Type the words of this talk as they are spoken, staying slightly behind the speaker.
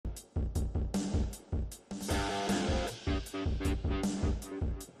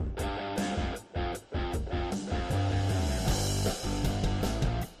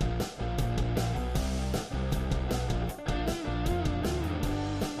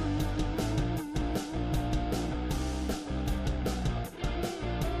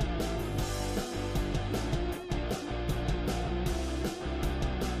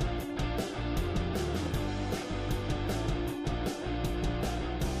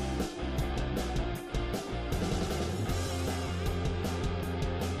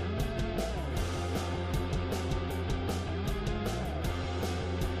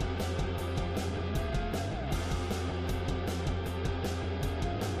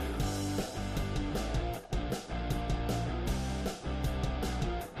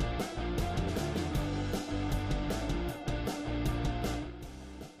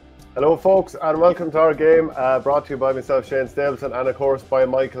Hello folks and welcome to our game, brought to you by myself, Shane Stapleton, and of course by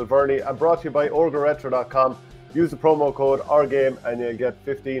Michael Verney, and brought to you by OurGameRetro.com. Use the promo code OurGame and you'll get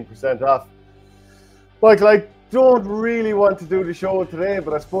 15% off. Michael, I don't really want to do the show today,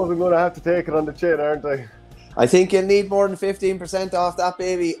 but I suppose I'm going to have to take it on the chin, aren't I? I think you'll need more than 15% off that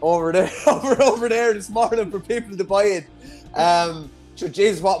baby over there over there this morning for people to buy it. So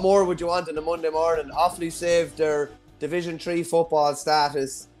Jesus, what more would you want on a Monday morning? Offaly saved their Division 3 football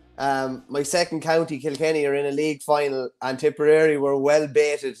status. My second county, Kilkenny, are in a league final, and Tipperary were well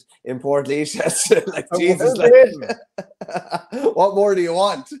baited in Portlaoise. Like Jesus, what more do you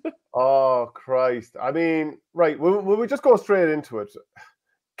want? Oh Christ! I mean, right? Will we just go straight into it?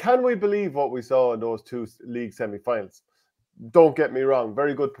 Can we believe what we saw in those two league semi-finals? Don't get me wrong,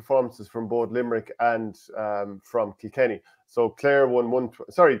 very good performances from both Limerick and from Kilkenny. So Clare won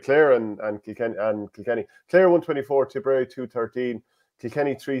Clare and Kilkenny. Clare 124, Tipperary 213.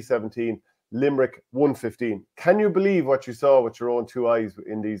 Kilkenny 317, Limerick 115. Can you believe what you saw with your own two eyes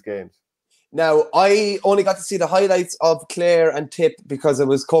in these games? Now, I only got to see the highlights of Clare and Tipp because it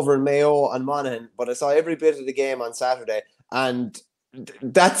was covering Mayo and Monaghan, but I saw every bit of the game on Saturday, and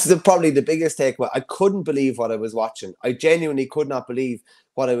that's probably the biggest takeaway. I couldn't believe what I was watching. I genuinely could not believe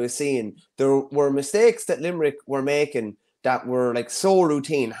what I was seeing. There were mistakes that Limerick were making that were like so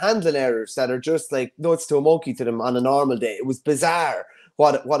routine, handling errors that are just like nuts to a monkey to them on a normal day. It was bizarre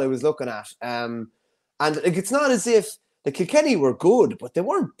what I was looking at. And like, it's not as if the Kilkenny were good, but they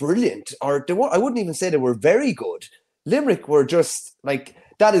weren't brilliant, or I wouldn't even say they were very good. Limerick were just like,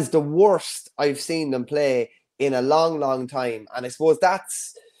 that is the worst I've seen them play in a long, long time. And I suppose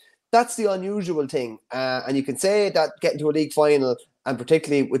that's the unusual thing. And you can say that getting to a league final, and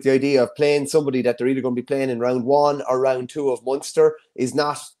particularly with the idea of playing somebody that they're either going to be playing in round 1 or round 2 of Munster, is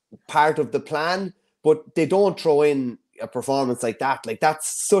not part of the plan, but they don't throw in a performance like that. Like, that's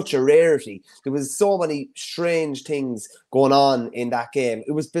such a rarity. There was so many strange things going on in that game.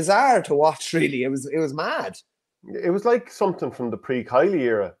 It was bizarre to watch, really. It was mad. It was like something from the pre-Kiley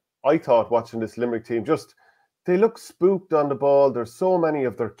era. I thought, watching this Limerick team, just they look spooked on the ball. There's so many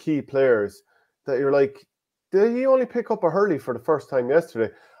of their key players that you're like, did he only pick up a Hurley for the first time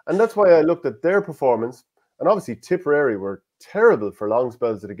yesterday? And that's why I looked at their performance. And obviously Tipperary were terrible for long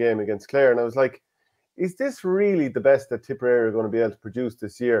spells of the game against Clare. And I was like, is this really the best that Tipperary are going to be able to produce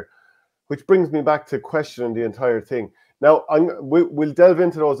this year? Which brings me back to questioning the entire thing. Now, we'll delve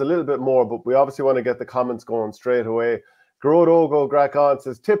into those a little bit more, but we obviously want to get the comments going straight away. Grodogo Grakon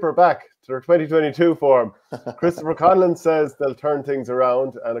says, Tipper back to their 2022 form. Christopher Conlon says they'll turn things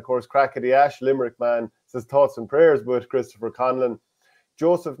around. And of course, Crackety Ash, Limerick man, says thoughts and prayers with Christopher Conlon.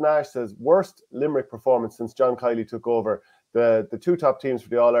 Joseph Nash says, worst Limerick performance since John Kiley took over. The two top teams for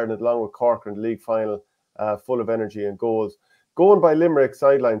the All-Ireland, along with Cork in the league final, full of energy and goals. Going by Limerick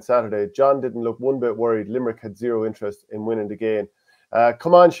sideline Saturday, John didn't look one bit worried. Limerick had zero interest in winning the game.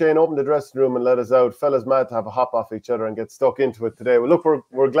 Come on, Shane, open the dressing room and let us out. Fellas mad to have a hop off each other and get stuck into it today. Well, look,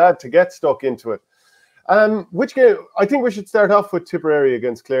 we're glad to get stuck into it. Which game? I think we should start off with Tipperary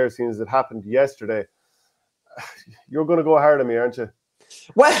against Clare, seeing as it happened yesterday. You're going to go hard on me, aren't you?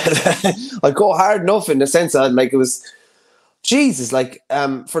 Well, I go hard enough in the sense that, like, it was, Jesus, like,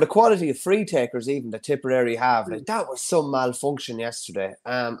 for the quality of free takers even that Tipperary have, like, that was some malfunction yesterday.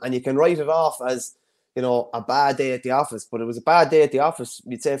 And you can write it off as, you know, a bad day at the office, but it was a bad day at the office,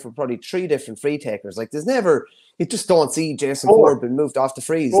 you'd say, for probably 3 different free takers. Like, there's never, you just don't see Jason Ford being moved off the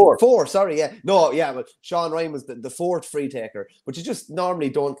frees. Four, sorry, yeah. No, yeah, but Sean Ryan was the 4th free taker, but you just normally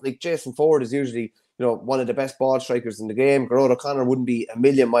don't, like, Jason Ford is usually, you know, one of the best ball strikers in the game. Gerard O'Connor wouldn't be a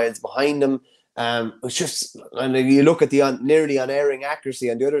million miles behind him. It's just, and you look at the nearly unerring accuracy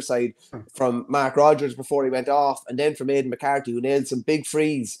on the other side from Mark Rogers before he went off, and then from Aidan McCarthy, who nailed some big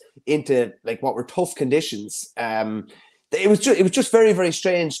frees into like what were tough conditions. It was just very, very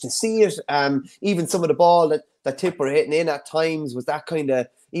strange to see it. Even some of the ball that Tipp were hitting in at times was that kind of,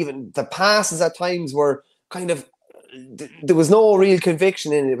 even the passes at times were kind of, there was no real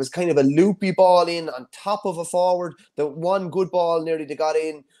conviction in it. It was kind of a loopy ball in on top of a forward. The one good ball nearly they got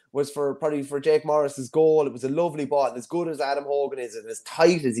in was probably for Jake Morris's goal. It was a lovely ball, and as good as Adam Hogan is and as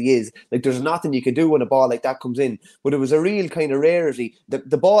tight as he is, like, there's nothing you can do when a ball like that comes in. But it was a real kind of rarity.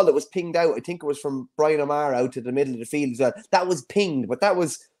 The ball that was pinged out, I think it was from Brian O'Mara out to the middle of the field as well. That was pinged, but that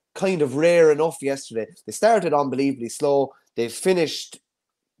was kind of rare enough yesterday. They started unbelievably slow. They finished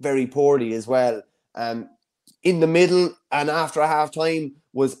very poorly as well. In the middle and after a half time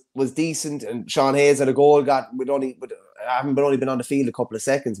was decent, and Sean Hayes had a goal, haven't only been on the field a couple of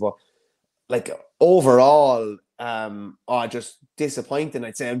seconds, but like overall, just disappointing.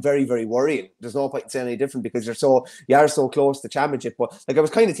 I'd say, I'm very, very worrying. There's no point in saying any different because you are so close to championship. But like I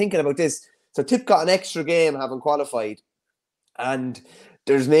was kind of thinking about this. So Tipp got an extra game having qualified, and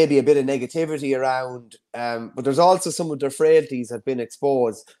there's maybe a bit of negativity around, but there's also some of their frailties have been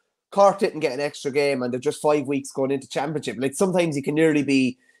exposed. Cork didn't get an extra game, and they're just 5 weeks going into championship. Like sometimes it can nearly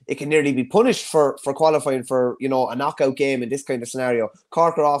be punished for qualifying for a knockout game in this kind of scenario.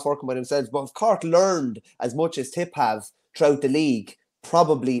 Cork are off working by themselves, but if Cork learned as much as Tipp have throughout the league,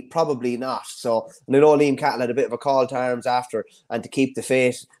 probably not. So, and I know Liam Cattell had a bit of a call to arms after, and to keep the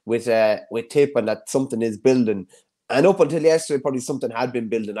faith with Tipp, and that something is building. And up until yesterday, probably something had been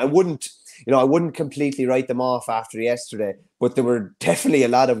building. I wouldn't completely write them off after yesterday, but there were definitely a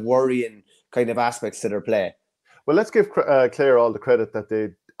lot of worrying kind of aspects to their play. Well, let's give Clare all the credit that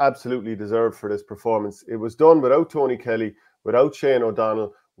they absolutely deserve for this performance. It was done without Tony Kelly, without Shane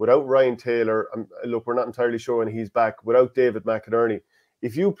O'Donnell, without Ryan Taylor. Look, we're not entirely sure when he's back, without David McInerney.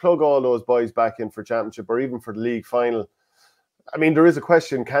 If you plug all those boys back in for championship or even for the league final, I mean, there is a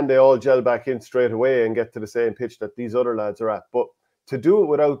question, can they all gel back in straight away and get to the same pitch that these other lads are at? But to do it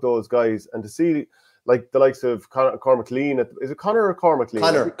without those guys and to see like the likes of Cormac Lean, is it Connor or Cormac Lean?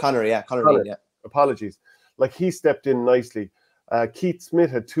 Connor Lean, yeah. Apologies. Like he stepped in nicely. Keith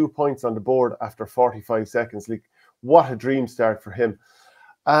Smith had 2 points on the board after 45 seconds. Like, what a dream start for him.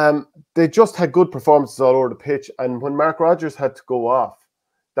 They just had good performances all over the pitch. And when Mark Rogers had to go off,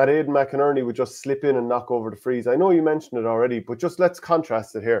 that Aidan McInerney would just slip in and knock over the frees. I know you mentioned it already, but just let's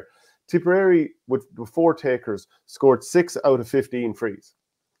contrast it here. Tipperary, with 4 takers, scored 6 out of 15 frees.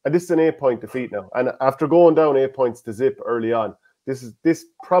 And this is an 8-point defeat now. And after going down 8 points to zip early on, this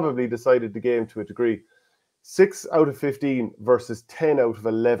probably decided the game to a degree. 6 out of 15 versus 10 out of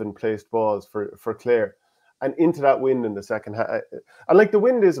 11 placed balls for Clare. And into that wind in the second half. And like the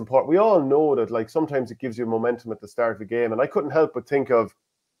wind is important. We all know that like sometimes it gives you momentum at the start of the game. And I couldn't help but think of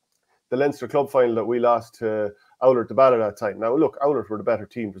the Leinster Club final that we lost to Oulart the Ballot that time. Now, look, Oulart were the better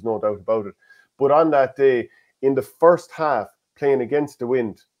team. There's no doubt about it. But on that day, in the first half, playing against the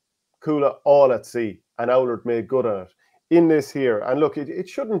wind, Coola all at sea, and Oulart made good on it. In this here, and look, it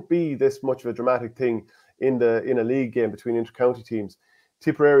shouldn't be this much of a dramatic thing in a league game between inter-county teams.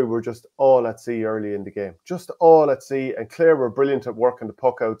 Tipperary were just all at sea early in the game. Just all at sea, and Clare were brilliant at working the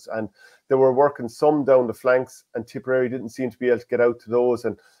puck outs, and they were working some down the flanks, and Tipperary didn't seem to be able to get out to those.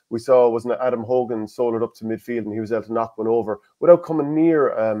 And we saw, wasn't it, Adam Hogan sold it up to midfield, and he was able to knock one over without coming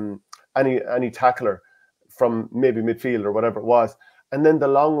near any tackler from maybe midfield or whatever it was. And then the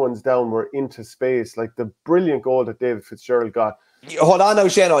long ones down were into space, like the brilliant goal that David Fitzgerald got. Hold on now,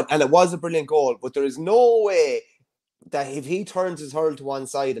 Shane, and it was a brilliant goal, but there is no way that if he turns his hurl to one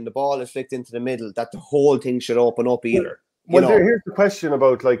side and the ball is flicked into the middle, that the whole thing should open up either. Well, here's the question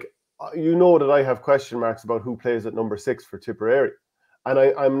about, like, that I have question marks about who plays at number 6 for Tipperary. And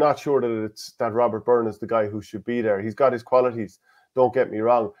I'm not sure that Robert Byrne is the guy who should be there. He's got his qualities, don't get me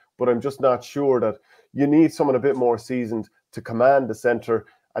wrong, but I'm just not sure that you need someone a bit more seasoned to command the centre.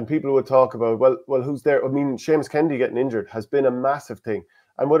 And people would talk about, well, who's there? I mean, Seamus Kennedy getting injured has been a massive thing.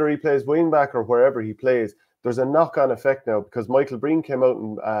 And whether he plays wingback or wherever he plays, there's a knock-on effect now, because Michael Breen came out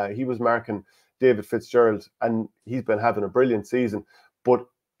and he was marking David Fitzgerald, and he's been having a brilliant season. But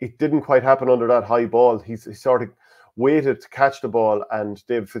it didn't quite happen under that high ball. He sort of waited to catch the ball, and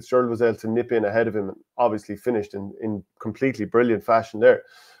David Fitzgerald was able to nip in ahead of him and obviously finished in completely brilliant fashion there.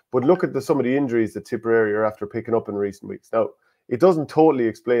 But look at some of the injuries that Tipperary are after picking up in recent weeks. Now, it doesn't totally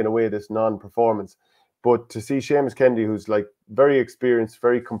explain away this non-performance, but to see Seamus Kennedy, who's like very experienced,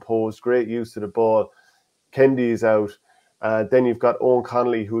 very composed, great use of the ball, Kennedy is out. Then you've got Owen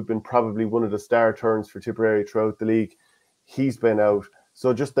Connolly, who had been probably one of the star turns for Tipperary throughout the league. He's been out.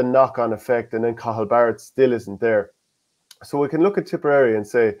 So just the knock-on effect, and then Cathal Barrett still isn't there. So we can look at Tipperary and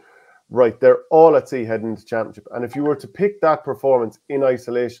say, right, they're all at sea heading into championship. And if you were to pick that performance in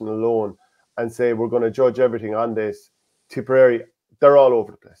isolation alone and say we're going to judge everything on this, Tipperary, they're all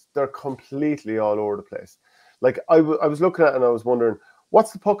over the place. They're completely all over the place. Like I was looking at it and I was wondering,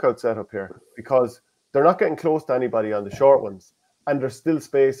 what's the puck out setup here? Because they're not getting close to anybody on the short ones, and there's still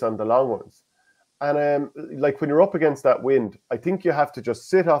space on the long ones. And like when you're up against that wind, I think you have to just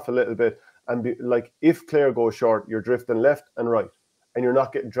sit off a little bit and be like, if Clare goes short, you're drifting left and right, and you're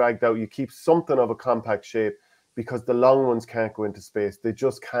not getting dragged out. You keep something of a compact shape, because the long ones can't go into space. They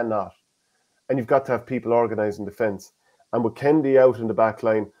just cannot. And you've got to have people organising defence. And with Kennedy out in the back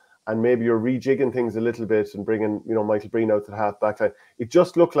line, and maybe you're rejigging things a little bit and bringing, Michael Breen out to the half back line, it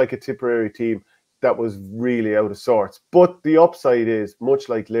just looked like a Tipperary team that was really out of sorts. But the upside is, much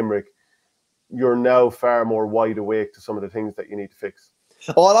like Limerick, you're now far more wide awake to some of the things that you need to fix.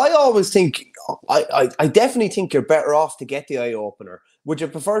 Well, I always think, I definitely think you're better off to get the eye opener. Would you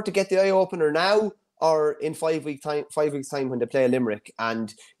prefer to get the eye opener now or in 5 weeks time? 5 weeks time when they play Limerick,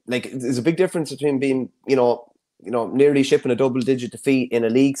 and like there's a big difference between being, nearly shipping a double-digit defeat in a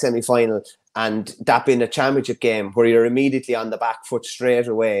league semi-final and that being a championship game where you're immediately on the back foot straight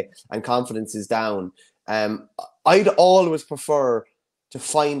away and confidence is down. I'd always prefer to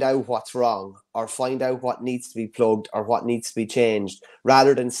find out what's wrong or find out what needs to be plugged or what needs to be changed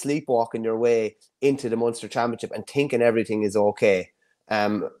rather than sleepwalking your way into the Munster Championship and thinking everything is okay.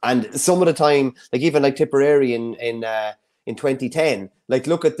 And some of the time, like even like Tipperary in 2010, like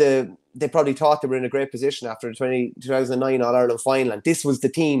look at they probably thought they were in a great position after the 2009 All-Ireland final, and this was the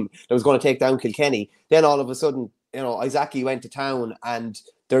team that was going to take down Kilkenny. Then all of a sudden, Isaki went to town and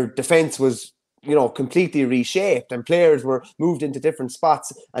their defence was, completely reshaped and players were moved into different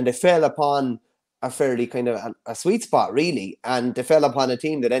spots and they fell upon a fairly kind of a sweet spot, really. And they fell upon a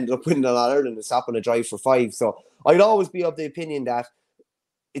team that ended up winning All Ireland and stopping a drive for 5. So I'd always be of the opinion that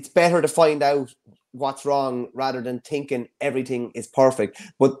it's better to find out what's wrong rather than thinking everything is perfect.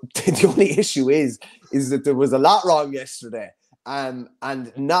 But the only issue is that there was a lot wrong yesterday, and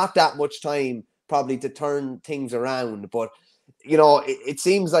not that much time probably to turn things around. But it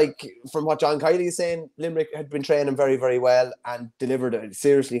seems like from what John Kiley is saying, Limerick had been training very, very well and delivered a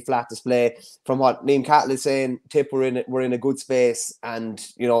seriously flat display. From what Liam Cattell is saying, Tipp were in a good space, and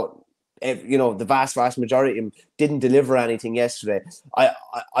the vast majority of them didn't deliver anything yesterday.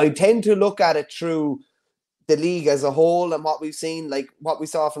 I tend to look at it through the league as a whole and what we've seen, like what we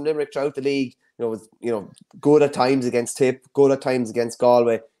saw from Limerick throughout the league. Was good at times against Tipp, good at times against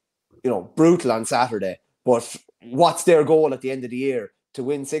Galway. Brutal on Saturday. But what's their goal at the end of the year? To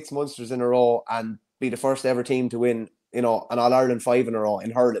win 6 Munsters in a row and be the first ever team to win, an All-Ireland 5 in a row in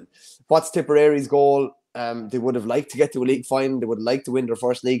hurling. What's Tipperary's goal? They would have liked to get to a league final. They would have liked to win their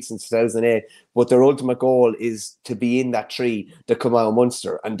first league since 2008. But their ultimate goal is to be in that tree to come out of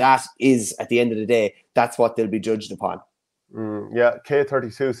Munster. And that is, at the end of the day, that's what they'll be judged upon. Yeah,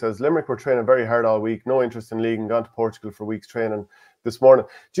 K32 says, Limerick were training very hard all week. No interest in league and gone to Portugal for weeks training this morning.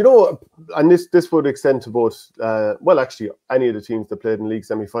 Do you know, and this would extend to both, actually, any of the teams that played in league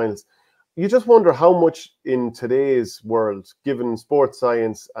semi-finals. You just wonder how much in today's world, given sports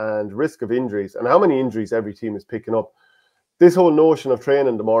science and risk of injuries, and how many injuries every team is picking up, this whole notion of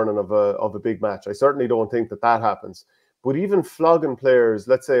training the morning of a big match, I certainly don't think that happens. But even flogging players,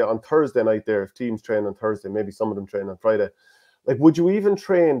 let's say on Thursday night there, if teams train on Thursday, maybe some of them train on Friday, like, would you even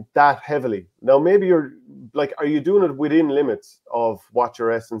train that heavily? Now, maybe you're like, are you doing it within limits of what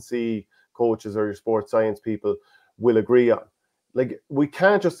your S&C coaches or your sports science people will agree on? Like, we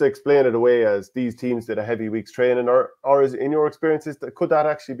can't just explain it away as these teams did a heavy week's training, or is, in your experiences, could that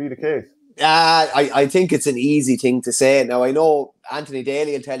actually be the case? I think it's an easy thing to say. Now, I know Anthony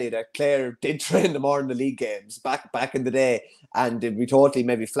Daly will tell you that Clare did train them more in the league games back in the day, and it'd be totally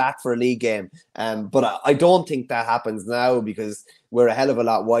maybe flat for a league game. But I don't think that happens now because we're a hell of a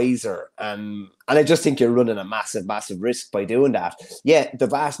lot wiser. And I just think you're running a massive, massive risk by doing that. Yeah, the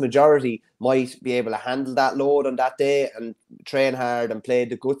vast majority might be able to handle that load on that day and train hard and play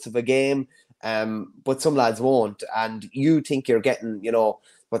the guts of a game. But some lads won't. And you think you're getting,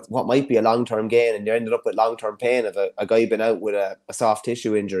 what might be a long-term gain, and you ended up with long-term pain of a guy been out with a soft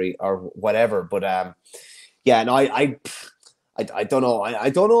tissue injury or whatever. But I don't know. I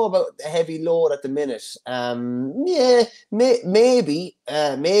don't know about the heavy load at the minute. Maybe,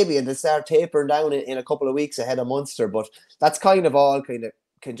 and they start tapering down in a couple of weeks ahead of Munster. But that's kind of all kind of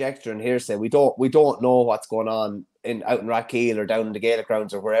conjecture and hearsay. We don't know what's going on out in Rathkeale or down in the Gaelic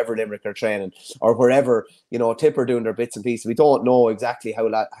grounds or wherever Limerick are training or wherever Tipp are doing their bits and pieces. We don't know exactly how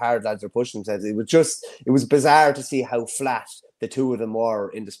hard lads are pushing themselves. It was bizarre to see how flat the two of them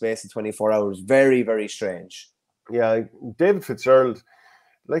were in the space of 24 hours. Very, very strange. Yeah, David Fitzgerald,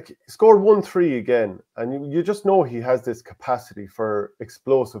 scored 1-3 again, and you just know he has this capacity for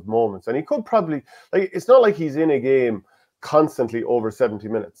explosive moments, and he could probably, it's not like he's in a game constantly over 70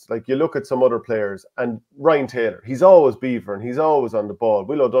 minutes. Like, you look at some other players, and Ryan Taylor, he's always beaver and he's always on the ball.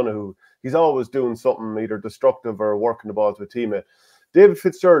 Will O'Donoghue, he's always doing something either destructive or working the ball to a teammate. David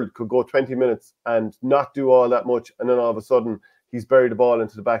Fitzgerald could go 20 minutes and not do all that much, and then all of a sudden he's buried the ball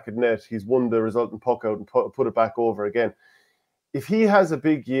into the back of the net, he's won the resultant puck out and put it back over again. If he has a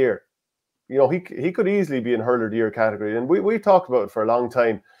big year, he could easily be in Hurler of the Year category, and we talked about it for a long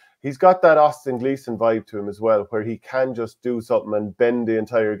time. He's got that Austin Gleeson vibe to him as well, where he can just do something and bend the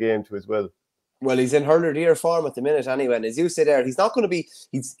entire game to his will. Well, he's in Hurler of the Year form at the minute anyway. And as you say there, he's not going to be...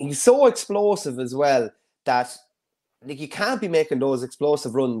 He's so explosive as well that like you can't be making those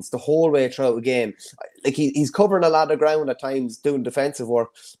explosive runs the whole way throughout the game. Like he's covering a lot of ground at times doing defensive work,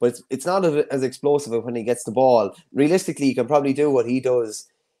 but it's not as explosive when he gets the ball. Realistically, he can probably do what he does,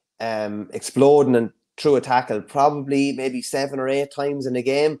 exploding and through a tackle, probably maybe 7 or 8 times in a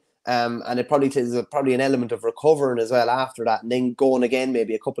game. And it probably is probably an element of recovering as well after that, and then going again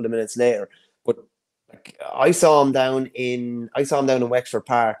maybe a couple of minutes later. But like, I saw him down in Wexford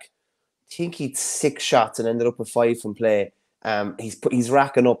Park. I think he'd 6 shots and ended up with 5 from play. He's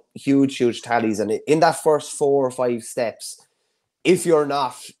racking up huge tallies, and in that first 4 or 5 steps, if you're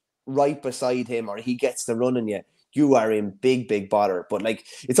not right beside him or he gets the run on you, you are in big bother. But like,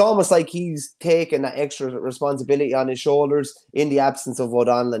 it's almost like he's taken that extra responsibility on his shoulders in the absence of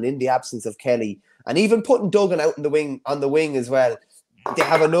O'Donnell and in the absence of Kelly, and even putting Duggan out in the wing on the wing as well. They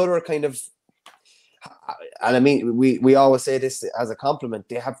have another kind of, and I mean, we always say this as a compliment,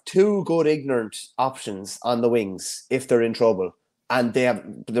 they have 2 good ignorant options on the wings if they're in trouble. And they're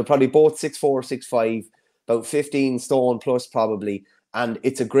probably both 6'4", 6'5", about 15 stone plus probably. And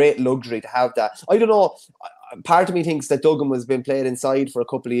it's a great luxury to have that. I don't know, part of me thinks that Duggan was been played inside for a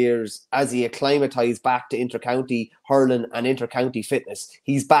couple of years as he acclimatised back to inter-county hurling and inter-county fitness.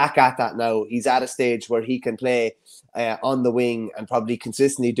 He's back at that now. He's at a stage where he can play on the wing and probably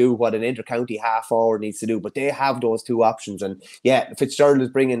consistently do what an inter-county half forward needs to do. But they have those 2 options. And yeah, Fitzgerald is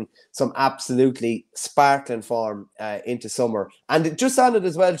bringing some absolutely sparkling form into summer. And just on it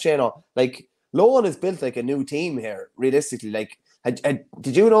as well, Shano, like Lohan has built like a new team here, realistically. Like,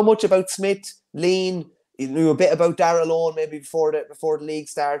 did you know much about Smith, Lean? You knew a bit about Darragh Lohan maybe before the league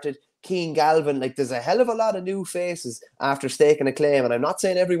started. Keane Galvin, like there's a hell of a lot of new faces after staking a claim, and I'm not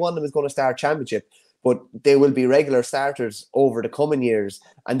saying every one of them is going to start championship, but they will be regular starters over the coming years,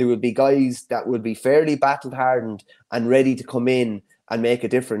 and there will be guys that will be fairly battle hardened and ready to come in and make a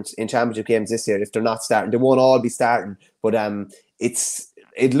difference in championship games this year. If they're not starting, they won't all be starting, but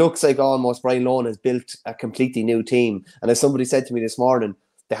it looks like almost Brian Lohan has built a completely new team. And as somebody said to me this morning,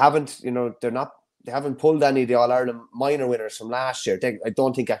 they haven't pulled any of the All-Ireland minor winners from last year. I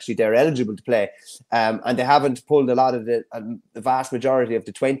don't think actually they're eligible to play. And they haven't pulled a lot of the vast majority of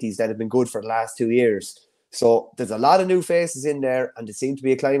the 20s that have been good for the last 2 years. So there's a lot of new faces in there, and they seem to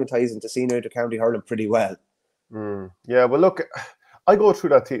be acclimatising to senior inter-county hurling pretty well. Yeah, well, look, I go through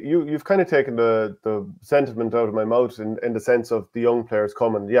that. You've kind of taken the sentiment out of my mouth in the sense of the young players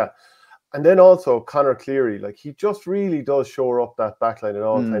coming. Yeah. And then also Conor Cleary, like he just really does shore up that backline at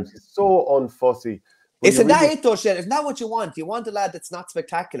all times. He's so unfussy. Isn't that it though, Shane? It's not what you want. You want a lad that's not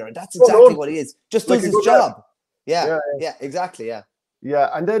spectacular, and that's exactly what he is. Just does his job. Yeah, exactly, yeah. Yeah,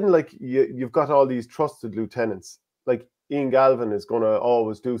 and then like you've got all these trusted lieutenants. Like Ian Galvin is going to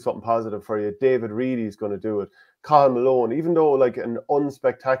always do something positive for you. David Reedy is going to do it. Colin Malone, even though like an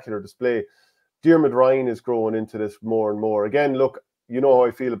unspectacular display, Diarmuid Ryan is growing into this more and more. Again, look, you know how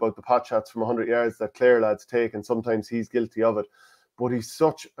I feel about the pot shots from 100 yards that Clare lads take, and sometimes he's guilty of it. But he's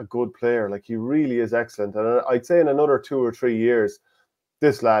such a good player. Like, he really is excellent. And I'd say in another 2 or 3 years,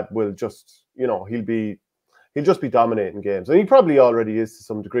 this lad will just, he'll just be dominating games. And he probably already is to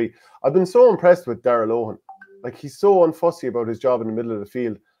some degree. I've been so impressed with Darragh Lohan. Like, he's so unfussy about his job in the middle of the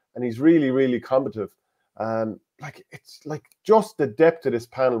field, and he's really combative. Like, it's like just the depth of this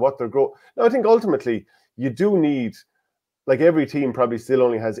panel, what they're growing. Now, I think ultimately you do need, like, every team probably still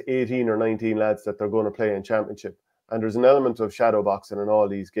only has 18 or 19 lads that they're going to play in championship. And there's an element of shadow boxing in all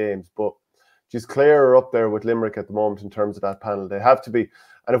these games. But just Clare are up there with Limerick at the moment in terms of that panel. They have to be.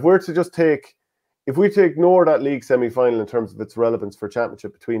 And if we're to just ignore that league semi-final in terms of its relevance for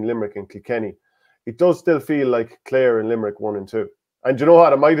championship between Limerick and Kilkenny, it does still feel like Clare and Limerick 1 and 2. And you know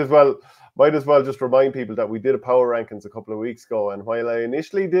what? I might as well just remind people that we did a power rankings a couple of weeks ago. And while I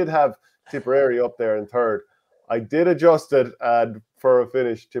initially did have Tipperary up there in 3rd, I did adjust it, and for a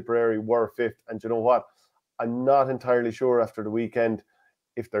finish, Tipperary were 5th. And you know what? I'm not entirely sure after the weekend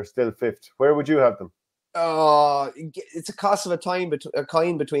if they're still 5th. Where would you have them? It's a cost of a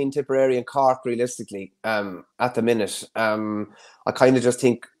coin between Tipperary and Cork, realistically, at the minute. I kind of just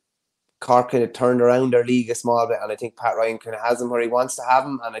think Cork kind of turned around their league a small bit, and I think Pat Ryan kind of has him where he wants to have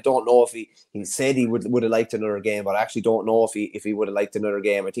him. And I don't know if he said he would have liked another game, but I actually don't know if he would have liked another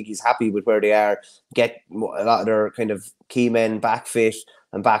game. I think he's happy with where they are. Get a lot of their kind of key men back fit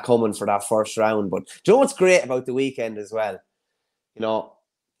and back humming for that first round. But do you know what's great about the weekend as well? You know,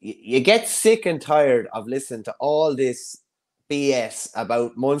 you get sick and tired of listening to all this BS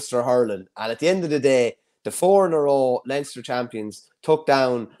about Munster hurling, and at the end of the day, the 4 in a row Leinster champions took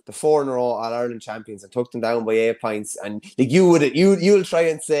down the 4 in a row All-Ireland champions and took them down by 8 points. And like you'll try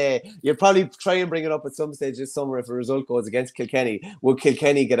and say, you'll probably try and bring it up at some stage this summer if a result goes against Kilkenny. Will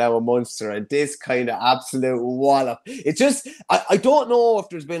Kilkenny get out of Munster? And this kind of absolute wallop. It's just, I don't know if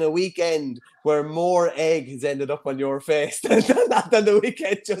there's been a weekend where more egg has ended up on your face than the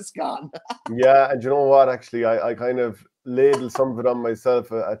weekend just gone. Yeah, and you know what? Actually, I kind of ladled some of it on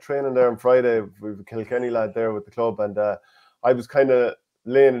myself. At training there on Friday, we have a Kilkenny lad there with the club, and I was kind of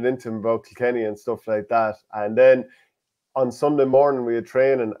laying it into him about Kilkenny and stuff like that. And then on Sunday morning, we had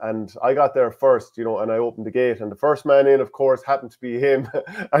training, and I got there first, and I opened the gate, and the first man in, of course, happened to be him,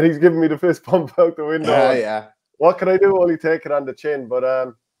 and he's giving me the fist bump out the window. Yeah. What can I do? Only take it on the chin.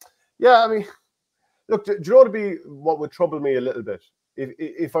 But yeah, I mean, look, do you know what would trouble me a little bit?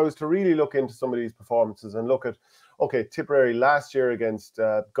 If I was to really look into some of these performances and look at, okay, Tipperary last year against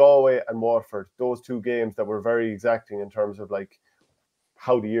Galway and Waterford, those 2 games that were very exacting in terms of like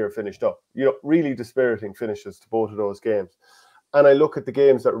how the year finished up, really dispiriting finishes to both of those games. And I look at the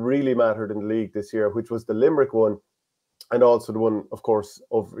games that really mattered in the league this year, which was the Limerick one and also the one, of course,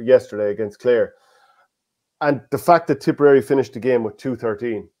 of yesterday against Clare. And the fact that Tipperary finished the game with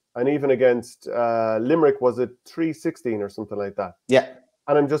 2-13. And even against Limerick, was it 3-16 or something like that? Yeah.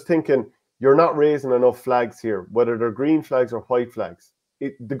 And I'm just thinking, you're not raising enough flags here, whether they're green flags or white flags.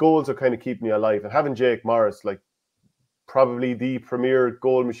 The goals are kind of keeping you alive. And having Jake Morris, like probably the premier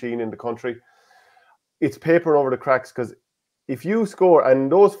goal machine in the country, it's papering over the cracks, because if you score,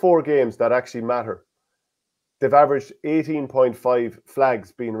 and those 4 games that actually matter, they've averaged 18.5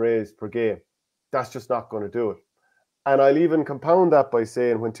 flags being raised per game. That's just not going to do it. And I'll even compound that by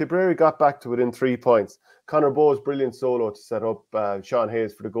saying when Tipperary got back to within 3 points, Conor Bowe's brilliant solo to set up Sean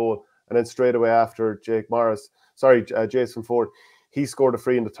Hayes for the goal, and then straight away after Jason Ford, he scored a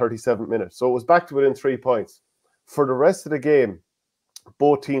free in the 37th minute. So it was back to within 3 points. For the rest of the game,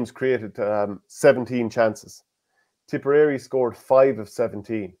 both teams created 17 chances. Tipperary scored 5 of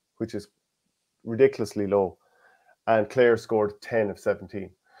 17, which is ridiculously low, and Clare scored 10 of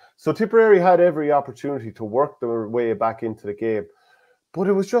 17. So Tipperary had every opportunity to work their way back into the game. But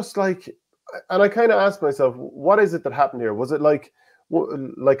it was just like, and I kind of asked myself, what is it that happened here? Was it like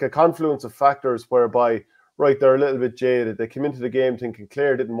a confluence of factors whereby, right, they're a little bit jaded. They came into the game thinking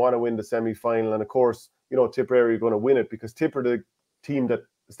Clare didn't want to win the semi-final. And of course, Tipperary are going to win it because Tipp are the team that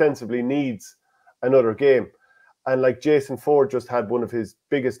ostensibly needs another game. And like Jason Ford just had one of his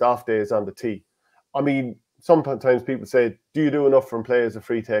biggest off days on the tee. I mean, sometimes people say, do you do enough from play as a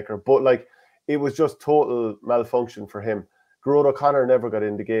free taker? But like, it was just total malfunction for him. Gerard O'Connor never got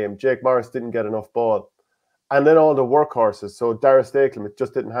in the game. Jake Morris didn't get enough ball. And then all the workhorses. So Dara Stakelum, it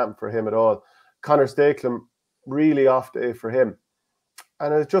just didn't happen for him at all. Connor Stakelum, really off day for him.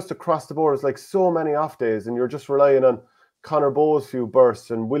 And it's just across the board. It's like so many off days, and you're just relying on Conor Bowe's few bursts,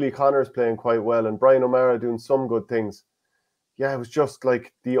 and Willie Connor's playing quite well, and Brian O'Mara doing some good things. Yeah, it was just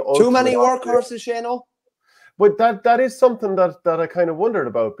like the too many workhorses, Shano. But that is something that I kind of wondered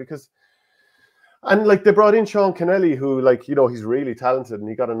about, because, and like they brought in Sean Kennelly, who, like, he's really talented and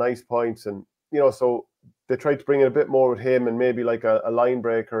he got a nice point, and so they tried to bring in a bit more with him and maybe like a line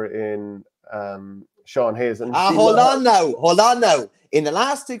breaker in Sean Hayes. And hold on now. In the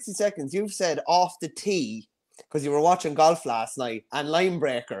last 60 seconds, you've said off the tee because you were watching golf last night, and line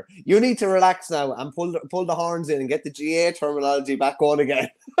breaker. You need to relax now and pull the horns in and get the GA terminology back on again.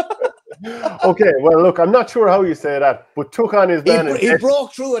 Okay, well, look, I'm not sure how you say that, but took on his man. He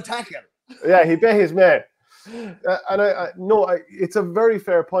broke through a tackle. Yeah, he bet his man. It's a very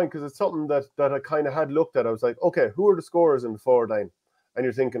fair point, because it's something that I kind of had looked at. I was like, okay, who are the scorers in the forward line? And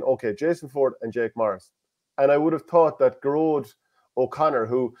you're thinking, okay, Jason Ford and Jake Morris. And I would have thought that Gerard O'Connor,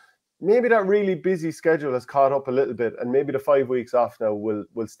 who maybe that really busy schedule has caught up a little bit, and maybe the 5 weeks off now will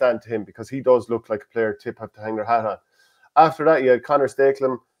stand to him, because he does look like a player Tipp have to hang their hat on. After that, you had Connor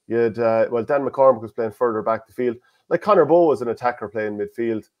Stakelum. You had, Dan McCormick was playing further back the field. Like Conor Bowe was an attacker playing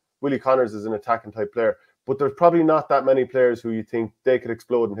midfield. Willie Connors is an attacking type player. But there's probably not that many players who you think they could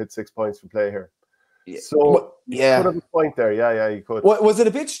explode and hit 6 points for play here. Yeah. So, you could have a point there. Yeah, you could. Was it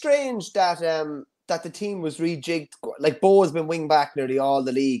a bit strange that the team was rejigged? Like, Bowe has been wing back nearly all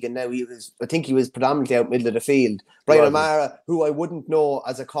the league, and now I think he was predominantly out middle of the field. Brian O'Mara, who I wouldn't know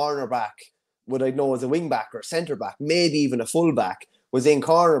as a cornerback, would I know as a wing back or centre back, maybe even a full back, was in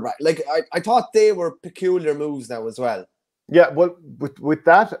cornerback. Like, I thought they were peculiar moves now as well. Yeah, well, with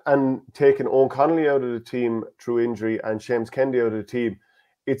that and taking Owen Connolly out of the team through injury and Seamus Kennedy out of the team,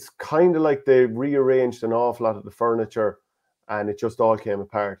 it's kind of like they rearranged an awful lot of the furniture, and it just all came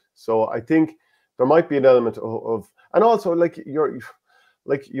apart. So I think there might be an element of and also, like,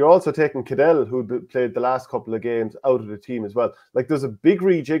 like you're also taking Cadell, who played the last couple of games, out of the team as well. Like there's a big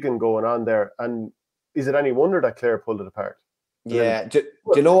rejigging going on there, and is it any wonder that Clare pulled it apart? Yeah. Do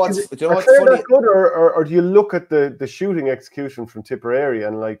you know what's Are funny? that good, or do you look at the shooting execution from Tipperary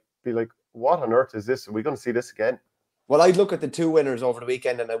and like be like, what on earth is this? Are we going to see this again? Well, I'd look at the two winners over the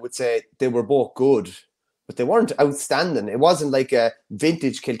weekend and I would say they were both good, but they weren't outstanding. It wasn't like a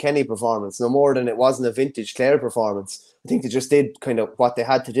vintage Kilkenny performance, no more than it wasn't a vintage Clare performance. I think they just did kind of what they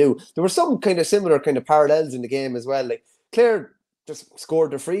had to do. There were some kind of similar kind of parallels in the game as well. Like Clare just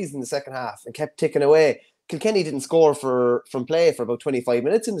scored their frees in the second half and kept ticking away. Kilkenny didn't score from play for about 25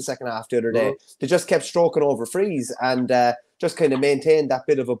 minutes in the second half the other day. They just kept stroking over frees and just kind of maintained that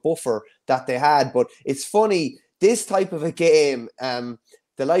bit of a buffer that they had. But it's funny, this type of a game, the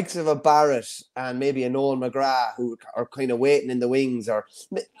likes of a Barrett and maybe a Noel McGrath, who are kind of waiting in the wings, or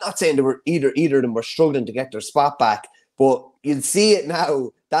not saying they were either of them were struggling to get their spot back, but you'll see it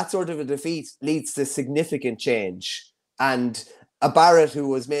now. That sort of a defeat leads to significant change. And a Barrett who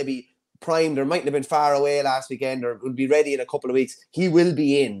was maybe primed or mightn't have been far away last weekend or will be ready in a couple of weeks, he will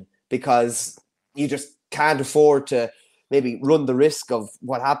be in, because you just can't afford to maybe run the risk of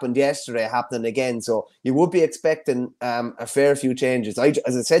what happened yesterday happening again. So you would be expecting a fair few changes.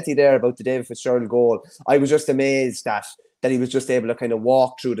 As I said to you there about the David Fitzgerald goal, I was just amazed that he was just able to kind of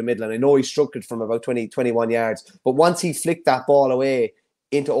walk through the middle. And I know he struck it from about 20, 21 yards, but once he flicked that ball away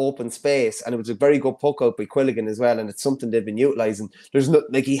into open space, and it was a very good puck out by Quilligan as well, and it's something they've been utilising. There's no,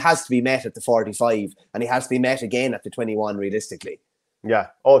 like, he has to be met at the 45 and he has to be met again at the 21 realistically. Yeah,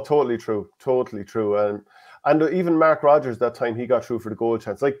 totally true. And even Mark Rogers, that time he got through for the goal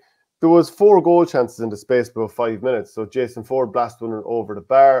chance. Like, there was 4 goal chances in the space of about 5 minutes. So Jason Ford blasted one over the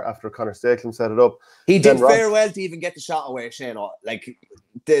bar after Conor Stapleton set it up. He did very well to even get the shot away, Shane. Like,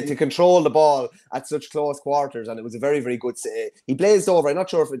 to control the ball at such close quarters, and it was a very, very good save. He blazed over. I'm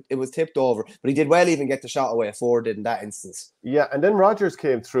not sure if it was tipped over, but he did well even get the shot away. Ford did in that instance. Yeah, and then Rogers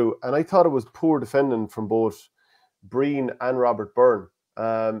came through, and I thought it was poor defending from both Breen and Robert Byrne.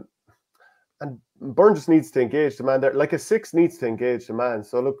 And Byrne just needs to engage the man there. Like a 6 needs to engage the man.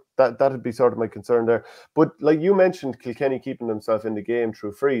 So look, that'd be sort of my concern there. But like you mentioned, Kilkenny keeping themselves in the game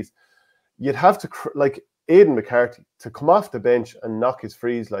through frees. You'd have to, like Aidan McCarthy, to come off the bench and knock his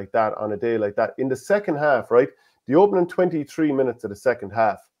frees like that on a day like that. In the second half, right? The opening 23 minutes of the second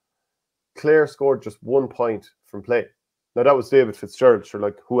half, Clare scored just 1 point from play. Now that was David Fitzgerald. Sure,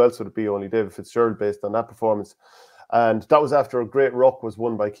 like who else would it be? Only David Fitzgerald based on that performance. And that was after a great ruck was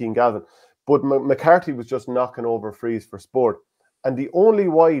won by Keane Gavin. But McCarthy was just knocking over frees for sport. And the only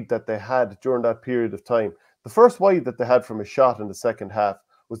wide that they had during that period of time, the first wide that they had from a shot in the second half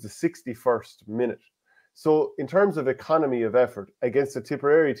was the 61st minute. So in terms of economy of effort against a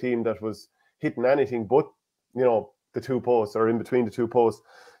Tipperary team that was hitting anything but, the 2 posts or in between the 2 posts,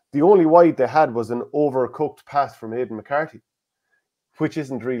 the only wide they had was an overcooked pass from Aidan McCarthy, which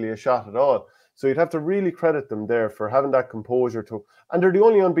isn't really a shot at all. So you'd have to really credit them there for having that composure and they're the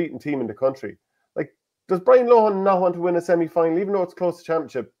only unbeaten team in the country. Like, does Brian Lohan not want to win a semi-final, even though it's close to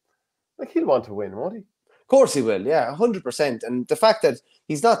championship? Like, he'll want to win, won't he? Of course he will, yeah, 100%. And the fact that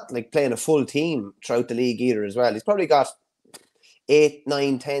he's not like playing a full team throughout the league either as well. He's probably got 8,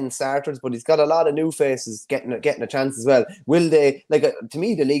 9, 10 starters, but he's got a lot of new faces getting a chance as well. Will they, to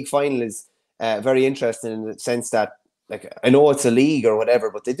me, the league final is very interesting in the sense that, like, I know it's a league or whatever,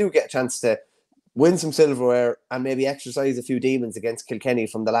 but they do get a chance to win some silverware and maybe exercise a few demons against Kilkenny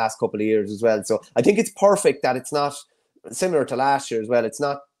from the last couple of years as well. So I think it's perfect that it's not similar to last year as well. It's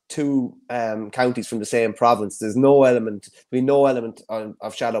not 2 counties from the same province. There's no element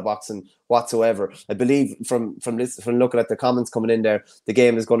of shadow boxing whatsoever. I believe from looking at the comments coming in there, the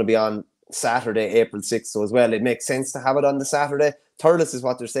game is going to be on Saturday, April 6th. So as well, it makes sense to have it on the Saturday. Thurles is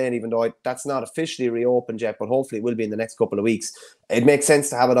what they're saying, even though that's not officially reopened yet, but hopefully it will be in the next couple of weeks. It makes sense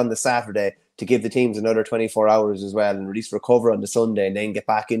to have it on the Saturday to give the teams another 24 hours as well, and at least recover on the Sunday and then get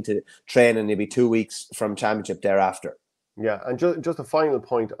back into training maybe 2 weeks from championship thereafter. Yeah, and just a final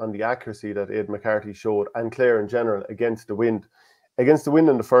point on the accuracy that Aidan McCarthy showed, and Clare in general, against the wind. Against the wind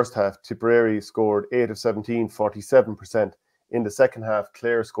in the first half, Tipperary scored 8 of 17, 47%. In the second half,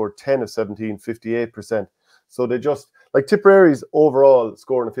 Clare scored 10 of 17, 58%. So they just, like, Tipperary's overall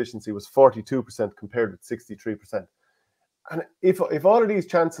scoring efficiency was 42% compared with 63%. And if all of these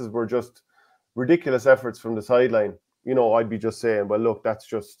chances were just ridiculous efforts from the sideline, I'd be just saying, well, look, that's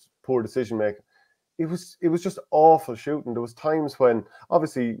just poor decision making. It was just awful shooting. There was times when,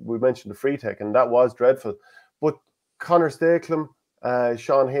 obviously, we mentioned the free take, and that was dreadful. But Conor Stapleton,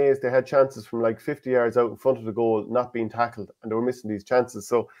 Sean Hayes, they had chances from like 50 yards out in front of the goal, not being tackled, and they were missing these chances.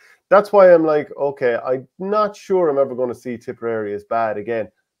 So that's why I'm like, okay, I'm not sure I'm ever going to see Tipperary as bad again.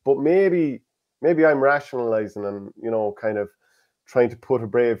 But maybe I'm rationalising and, you know, kind of trying to put a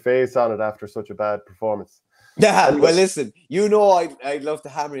brave face on it after such a bad performance. Yeah, well, listen, you know I'd love to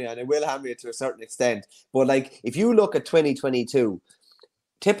hammer you, and I will hammer you to a certain extent. But, like, if you look at 2022,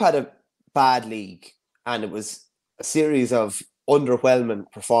 Tipp had a bad league, and it was a series of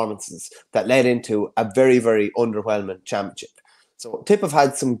underwhelming performances that led into a very, very underwhelming championship. So Tipp have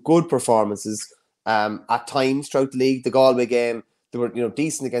had some good performances at times throughout the league. The Galway game, they were, you know,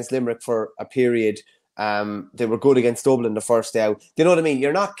 decent against Limerick for a period. They were good against Dublin the first day out. You know what I mean?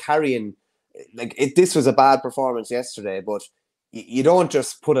 You're not carrying, like, this was a bad performance yesterday, but you don't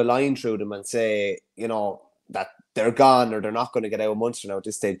just put a line through them and say, you know, that they're gone or they're not going to get out of Munster now at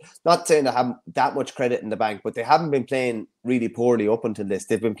this stage. Not saying they have that much credit in the bank, but they haven't been playing really poorly up until this.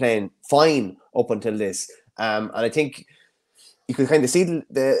 They've been playing fine up until this. And I think you could kind of see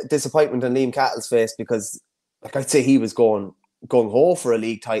the disappointment on Liam Cattle's face, because, like, I'd say he was going gung-ho for a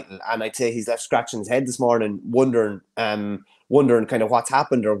league title, and I'd say he's left scratching his head this morning, wondering kind of what's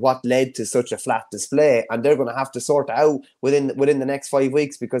happened or what led to such a flat display. And they're going to have to sort it out within the next 5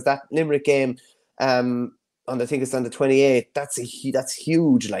 weeks, because that Limerick game, I think it's on the 28th. That's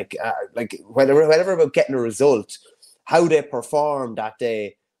huge. Like whatever about getting a result, how they perform that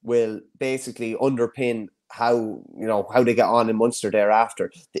day will basically underpin how they get on in Munster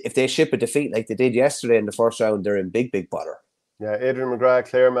thereafter. If they ship a defeat like they did yesterday in the first round, they're in big bother. Yeah, Adrian McGrath,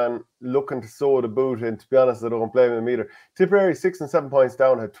 Clareman, looking to sow the boot, and to be honest, I don't blame him either. Tipperary 6 and 7 points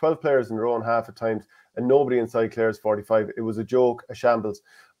down, had 12 players in their own half at times, and nobody inside Clare's 45. It was a joke, a shambles.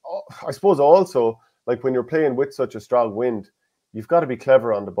 I suppose also, like, when you're playing with such a strong wind, you've got to be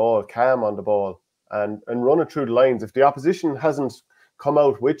clever on the ball, calm on the ball, and run it through the lines. If the opposition hasn't come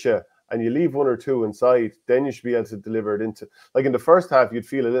out with you and you leave one or two inside, then you should be able to deliver it into, like, in the first half, you'd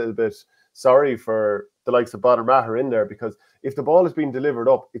feel a little bit sorry for the likes of Badr Maher in there, because if the ball is being delivered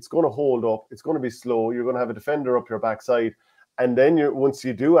up, it's going to hold up, it's going to be slow, you're going to have a defender up your backside, and then if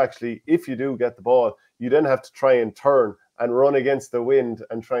you do get the ball, you then have to try and turn and run against the wind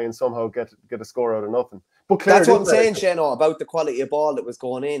and try and somehow get a score out of nothing. But Clare, that's what I'm saying, Shano, about the quality of ball that was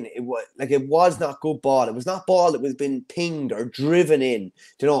going in. It was not good ball. It was not ball that was being pinged or driven in.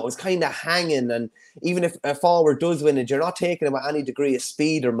 You know, it was kind of hanging. And even if a forward does win it, you're not taking it with any degree of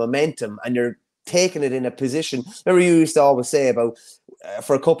speed or momentum, and you're taking it in a position. Remember, you used to always say about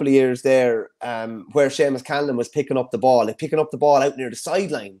for a couple of years there, where Seamus Canlan was picking up the ball out near the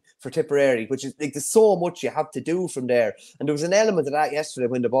sideline for Tipperary, which is, like, there's so much you have to do from there. And there was an element of that yesterday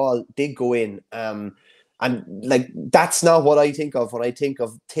when the ball did go in. And, like, that's not what I think of when I think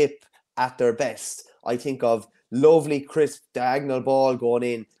of Tipp at their best. I think of lovely, crisp, diagonal ball going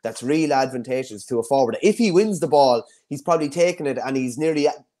in that's real advantageous to a forward. If he wins the ball, he's probably taken it and he's nearly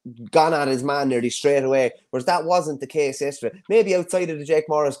gone at his man nearly straight away, whereas that wasn't the case yesterday. Maybe outside of the Jake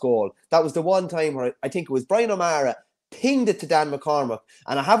Morris goal, that was the one time where I think it was Brian O'Mara pinged it to Dan McCormack,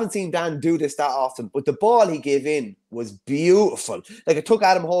 and I haven't seen Dan do this that often, but the ball he gave in was beautiful. Like, it took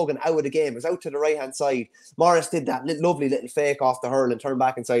Adam Hogan out of the game. It was out to the right-hand side. Morris did that lovely little fake off the hurl and turned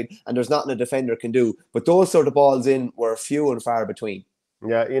back inside, and there's nothing a defender can do. But those sort of balls in were few and far between.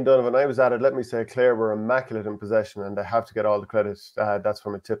 Yeah, Ian Donovan, I was at it. Let me say, Clare were immaculate in possession, and they have to get all the credit. That's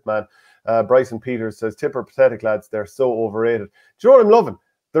from a Tipp man. Bryson Peters says, Tipp are pathetic, lads. They're so overrated. Do you know what I'm loving?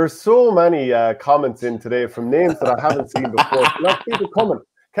 There's so many comments in today from names that I haven't seen before. Not people coming.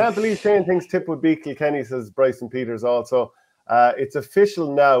 Can't believe Shane thinks Tipp would beat Kilkenny, says Bryson Peters also. It's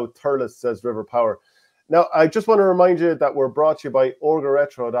official now, Thurles, says River Power. Now, I just want to remind you that we're brought to you by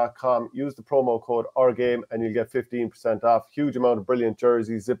orgaretro.com. Use the promo code OurGame and you'll get 15% off. Huge amount of brilliant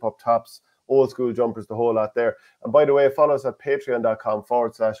jerseys, zip-up tops, old school jumpers, the whole lot there. And by the way, follow us at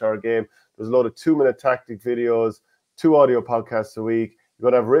patreon.com/OurGame. There's a load of 2-minute tactic videos, 2 audio podcasts a week. You're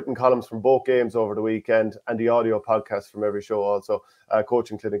going to have written columns from both games over the weekend and the audio podcast from every show also,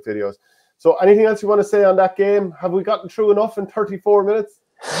 coaching clinic videos. So anything else you want to say on that game? Have we gotten through enough in 34 minutes?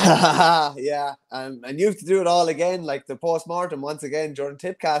 Yeah, and you have to do it all again, like the post-mortem once again during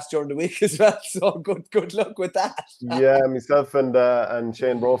Tipcast during the week as well. So good luck with that. Yeah, myself and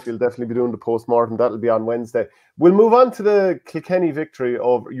Shane Brophy will definitely be doing the post-mortem. That'll be on Wednesday. We'll move on to the Kilkenny victory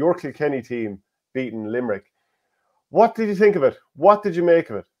of your Kilkenny team beating Limerick. What did you think of it? What did you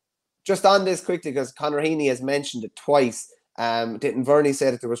make of it? Just on this quickly, because Conor Heaney has mentioned it twice. Didn't Verney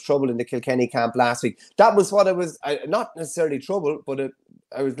say that there was trouble in the Kilkenny camp last week? That was what not necessarily trouble, but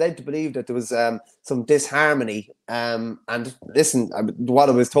I was led to believe that there was some disharmony. And listen, what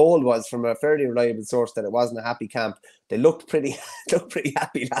I was told was from a fairly reliable source that it wasn't a happy camp. They looked pretty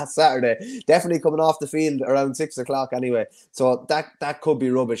happy last Saturday. Definitely coming off the field around 6 o'clock anyway. So that could be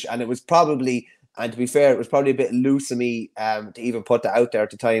rubbish. And it was probably, and to be fair, it was probably a bit loose of me to even put that out there at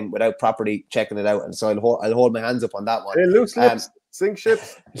the time without properly checking it out. And so I'll hold my hands up on that one. Hey, loose lips, sink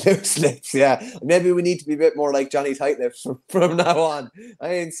ships. Loose lips, yeah. Maybe we need to be a bit more like Johnny Tightlips from now on. I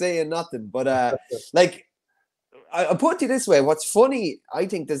ain't saying nothing. But like, I'll put it to you this way. What's funny, I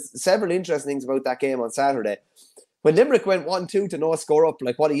think there's several interesting things about that game on Saturday. When Limerick went 1-2 to no score up,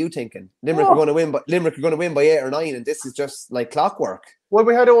 like, what are you thinking? Limerick are going to win, but Limerick are going to win by 8 or 9, and this is just like clockwork. Well,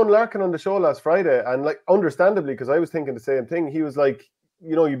 we had Owen Larkin on the show last Friday, and like, understandably, because I was thinking the same thing. He was like,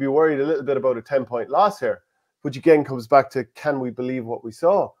 you'd be worried a little bit about a 10-point loss here, which again comes back to, can we believe what we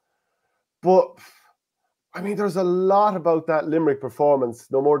saw? But I mean, there's a lot about that Limerick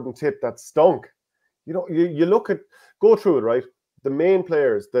performance, no more than Tipp, that stunk. You look at, go through it, right? The main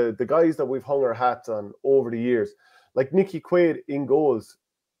players, the guys that we've hung our hats on over the years, like Nicky Quaid in goals,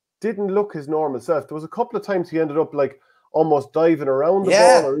 didn't look his normal self. There was a couple of times he ended up like almost diving around the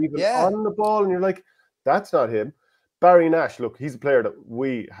ball or even on the ball, and you're like, that's not him. Barry Nash, look, he's a player that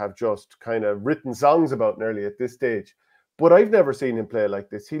we have just kind of written songs about nearly at this stage. But I've never seen him play like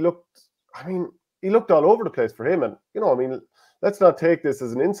this. He looked all over the place for him. And, let's not take this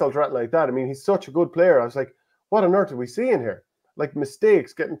as an insult or anything like that. I mean, he's such a good player. I was like, what on earth are we seeing here? Like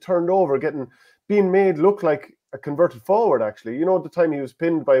mistakes, getting turned over, being made look like a converted forward, actually. The time he was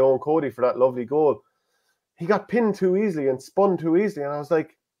pinned by Owen Cody for that lovely goal, he got pinned too easily and spun too easily. And I was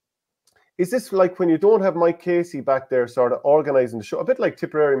like, is this like when you don't have Mike Casey back there sort of organising the show? A bit like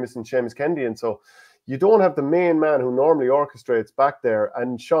Tipperary missing Seamus Kennedy. And so you don't have the main man who normally orchestrates back there.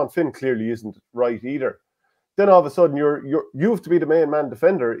 And Sean Finn clearly isn't right either. Then all of a sudden you have to be the main man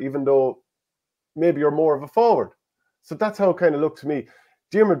defender, even though maybe you're more of a forward. So that's how it kind of looked to me.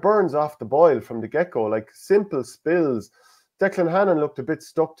 Diarmuid Byrne's off the boil from the get-go, like simple spills. Declan Hannon looked a bit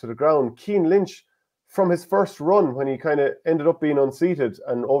stuck to the ground. Keane Lynch, from his first run, when he kind of ended up being unseated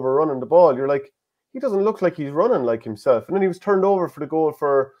and overrunning the ball, you're like, he doesn't look like he's running like himself. And then he was turned over for the goal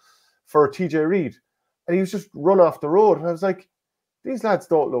for TJ Reid. And he was just run off the road. And I was like, these lads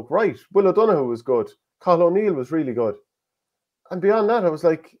don't look right. Will O'Donoghue was good. Cathal O'Neill was really good. And beyond that, I was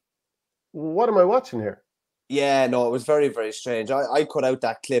like, what am I watching here? Yeah, no, it was very, very strange. I cut out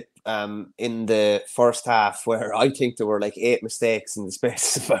that clip in the first half where I think there were like 8 mistakes in the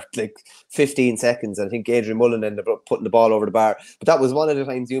space of about like 15 seconds. I think Adrian Mullen ended up putting the ball over the bar. But that was one of the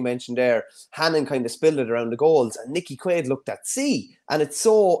times you mentioned there. Hannon kind of spilled it around the goals, and Nicky Quaid looked at sea. And it's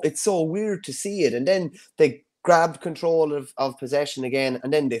so weird to see it. And then they grabbed control of possession again,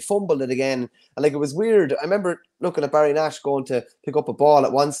 and then they fumbled it again. And like, it was weird. I remember looking at Barry Nash going to pick up a ball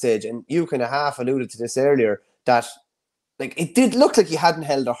at one stage, and you kind of half alluded to this earlier, that like it did look like he hadn't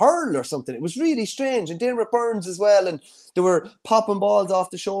held a hurl or something. It was really strange. And Diarmuid Byrne as well, and they were popping balls off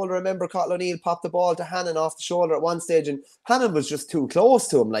the shoulder. I remember Cathal O'Neill popped the ball to Hannon off the shoulder at one stage, and Hannon was just too close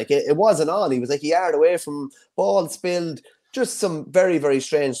to him. Like, it wasn't on. He was like a yard away from ball spilled. Just some very, very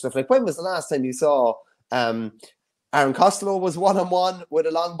strange stuff. Like, when was the last time you saw Aaron Costello was 1-on-1 with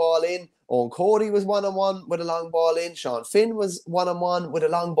a long ball in? Owen Cody was 1-on-1 with a long ball in. Sean Finn was 1-on-1 with a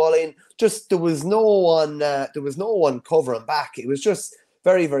long ball in. Just there was no one covering back. It was just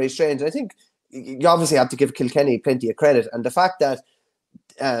very, very strange. And I think you obviously have to give Kilkenny plenty of credit. And the fact that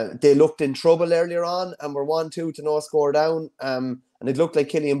they looked in trouble earlier on and were 1-2 to no score down. And it looked like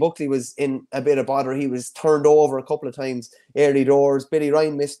Killian Buckley was in a bit of bother. He was turned over a couple of times early doors. Billy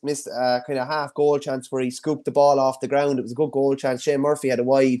Ryan missed kind of half goal chance where he scooped the ball off the ground. It was a good goal chance. Shane Murphy had a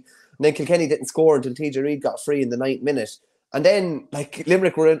wide. And then Kilkenny didn't score until TJ Reid got free in the 9th minute. And then like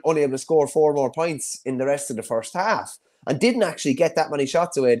Limerick were only able to score 4 more points in the rest of the first half and didn't actually get that many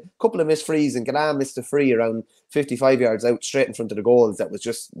shots away. A couple of missed frees, and Galan missed a free around 55 yards out straight in front of the goals. That was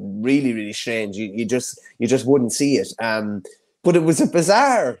just really, really strange. You just wouldn't see it. But it was a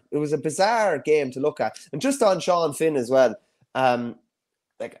bizarre game to look at. And just on Sean Finn as well, and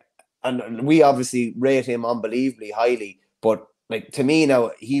we obviously rate him unbelievably highly, but like, to me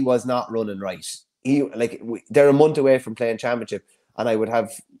now, he was not running right. They're a month away from playing championship, and I would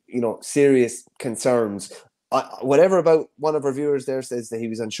have, serious concerns. Whatever about one of our viewers there says that he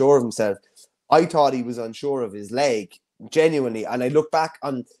was unsure of himself. I thought he was unsure of his leg, genuinely. And I look back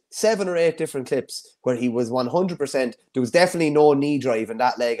on 7 or 8 different clips where he was 100%. There was definitely no knee drive in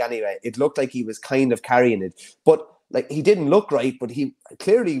that leg anyway. It looked like he was kind of carrying it. But like, he didn't look right, but he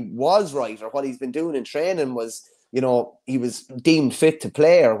clearly was right, or what he's been doing in training was he was deemed fit to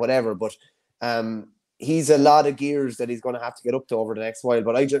play or whatever, but he's a lot of gears that he's going to have to get up to over the next while.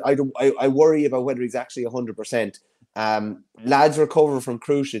 But I worry about whether he's actually 100%. Lads recover from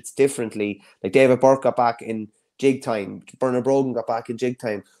cruciates differently. Like David Burke got back in jig time. Bernard Brogan got back in jig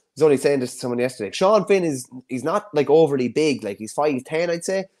time. I was only saying this to someone yesterday. Sean Finn he's not like overly big. Like he's 5'10", I'd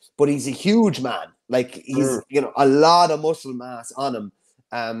say, but he's a huge man. Like he's a lot of muscle mass on him.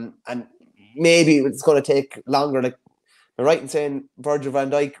 And maybe it's going to take longer. Like, am I right in saying Virgil van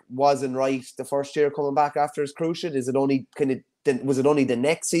Dijk wasn't right the first year coming back after his cruciate? Was it only the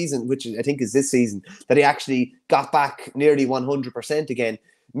next season, which I think is this season, that he actually got back nearly 100% again?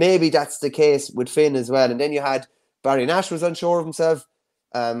 Maybe that's the case with Finn as well. And then you had Barry Nash was unsure of himself.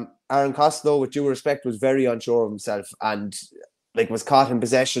 Aaron Costello, with due respect, was very unsure of himself and was caught in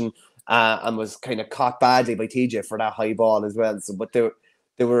possession and was kind of caught badly by TJ for that high ball as well. So, but there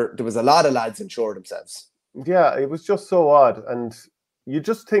was a lot of lads unsure of themselves. Yeah, it was just so odd. And you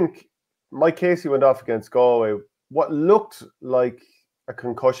just think Mike Casey went off against Galway. What looked like a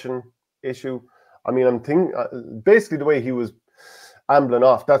concussion issue. I mean, I'm thinking basically the way he was ambling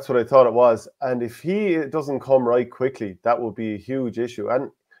off, that's what I thought it was. And if he doesn't come right quickly, that will be a huge issue. And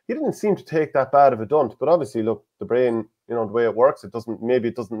he didn't seem to take that bad of a dunt. But obviously, look, the brain, the way it works, it doesn't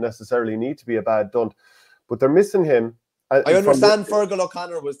necessarily need to be a bad dunt. But they're missing him. I understand Fergal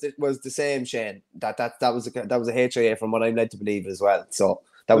O'Connor was the same, Shane. That was a HIA from what I'm led to believe as well. So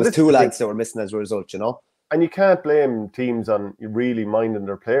that was two lads that were missing as a result, And you can't blame teams on really minding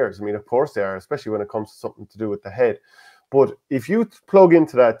their players. I mean, of course they are, especially when it comes to something to do with the head. But if you plug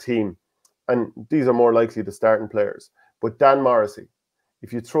into that team, and these are more likely the starting players, but Dan Morrissey,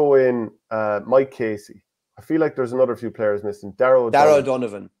 if you throw in Mike Casey, I feel like there's another few players missing. Darrow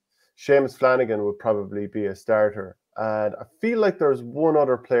Donovan. Seamus Flanagan would probably be a starter. And I feel like there's one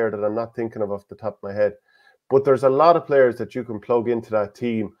other player that I'm not thinking of off the top of my head. But there's a lot of players that you can plug into that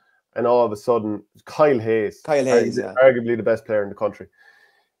team. And all of a sudden, Kyle Hayes, arguably the best player in the country.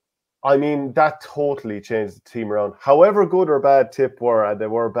 I mean, that totally changed the team around. However good or bad Tipp were, and they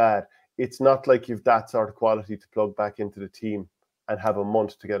were bad, it's not like you've that sort of quality to plug back into the team and have a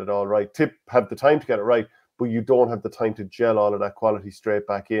month to get it all right. Tipp have the time to get it right, but you don't have the time to gel all of that quality straight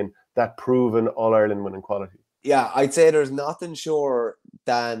back in, that proven All-Ireland winning quality. Yeah, I'd say there's nothing sure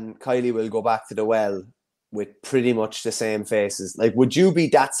than Kylie will go back to the well with pretty much the same faces. Like, would you be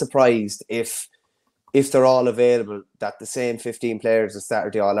that surprised if they're all available, that the same 15 players that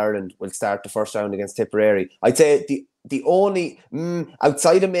started the All-Ireland will start the first round against Tipperary? I'd say the only,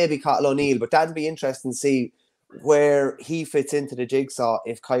 outside of maybe Cathal O'Neill, but that'd be interesting to see where he fits into the jigsaw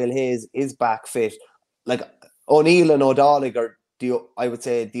if Kyle Hayes is back fit. Like, O'Neill and O'Donnell are, I would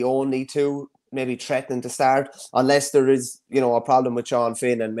say, the only two maybe threatening to start, unless there is, a problem with Sean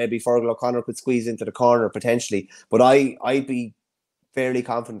Finn and maybe Fergal O'Connor could squeeze into the corner potentially. But I'd be fairly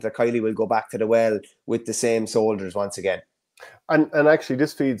confident that Kylie will go back to the well with the same soldiers once again. And actually,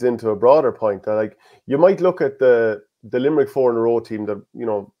 this feeds into a broader point that, you might look at the Limerick 4 in a row team that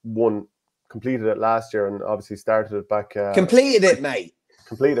completed it last year and obviously started it back. Completed it, mate,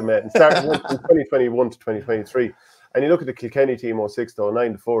 and started from 2021 to 2023. And you look at the Kilkenny team 06 to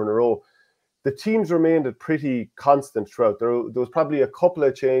 09, the 4 in a row. The teams remained pretty constant throughout. There was probably a couple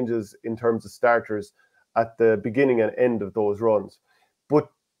of changes in terms of starters at the beginning and end of those runs. But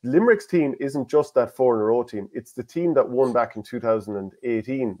Limerick's team isn't just that 4 in a row team. It's the team that won back in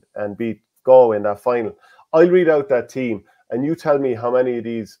 2018 and beat Galway in that final. I'll read out that team and you tell me how many of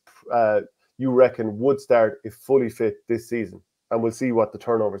these you reckon would start if fully fit this season. And we'll see what the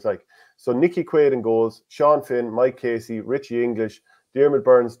turnover's like. So Nicky Quaid in goals, Sean Finn, Mike Casey, Richie English, Diarmuid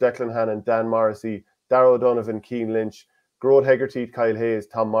Burns, Declan Hannon, Dan Morrissey, Darrow Donovan, Keane Lynch, Grode Hegarty, Kyle Hayes,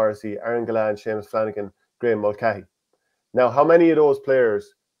 Tom Morrissey, Aaron Gallan, Seamus Flanagan, Graham Mulcahy. Now, how many of those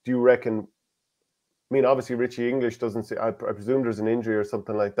players do you reckon? I mean, obviously Richie English doesn't say. I presume there's an injury or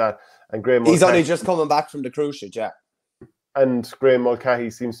something like that. And Graham He's only just coming back from the cruciate, yeah. And Graham Mulcahy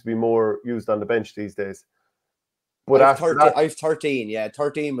seems to be more used on the bench these days. But I've 13, yeah.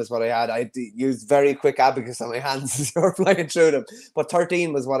 13 was what I had. I used very quick abacus on my hands as you were flying through them. But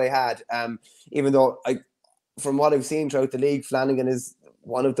 13 was what I had. Even though, from what I've seen throughout the league, Flanagan is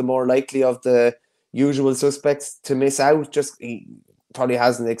one of the more likely of the usual suspects to miss out. Just he probably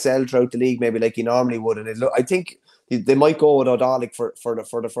hasn't excelled throughout the league, maybe like he normally would. And I think they might go with O'Donnell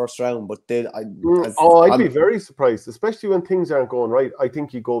for the first round, but I'd be very surprised, especially when things aren't going right. I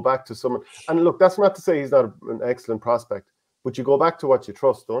think you go back to someone, and look, that's not to say he's not an excellent prospect, but you go back to what you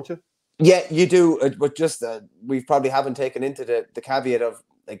trust, don't you? Yeah, you do. But just we probably haven't taken into the caveat of,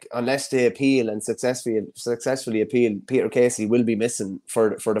 like, unless they appeal and successfully appeal, Peter Casey will be missing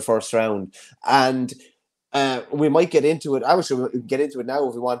for the first round. And We might get into it. I wish we would get into it now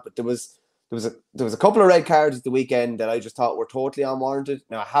if we want, but there was a couple of red cards at the weekend that I just thought were totally unwarranted.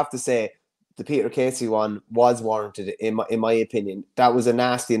 Now I have to say the Peter Casey one was warranted in my opinion. That was a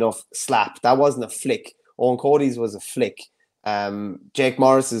nasty enough slap. That wasn't a flick. Owen Cody's was a flick. Jake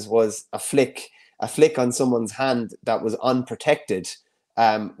Morris's was a flick on someone's hand that was unprotected,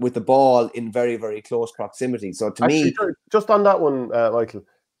 with the ball in very, very close proximity. So to me, just on that one, Michael,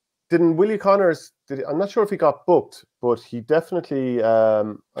 didn't Willie Connors? I'm not sure if he got booked, but he definitely.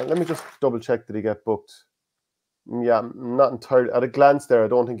 Let me just double check. Did he get booked? Yeah, not entirely. At a glance there, I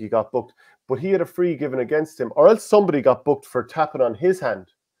don't think he got booked. But he had a free given against him, or else somebody got booked for tapping on his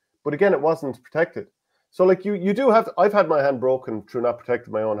hand. But again, it wasn't protected. So like you do have. I've had my hand broken through not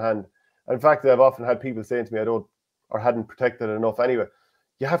protecting my own hand. In fact, I've often had people saying to me, I don't or hadn't protected it enough anyway.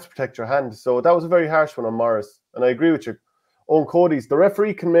 You have to protect your hand. So that was a very harsh one on Morris. And I agree with you. Owen Cody's, the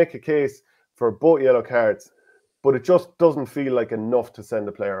referee can make a case for both yellow cards, but it just doesn't feel like enough to send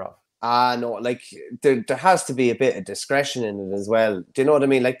a player off. No, like there has to be a bit of discretion in it as well. Do you know what I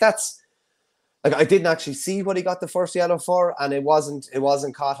mean? Like that's like I didn't actually see what he got the first yellow for, and it wasn't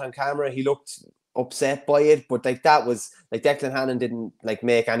caught on camera. He looked upset by it, but like that was like Declan Hannon didn't like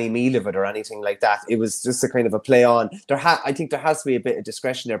make any meal of it or anything like that. It was just a kind of a play on. I think there has to be a bit of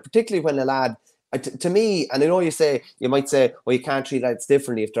discretion there, particularly when a lad. To me, and I know you might say, well, you can't treat lads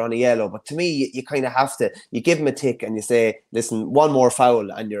differently if they're on a yellow, but to me, you kind of have to. You give them a tick and you say, listen, one more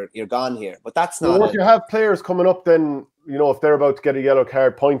foul and you're gone here. But that's not. Well, if you have players coming up, then you know if they're about to get a yellow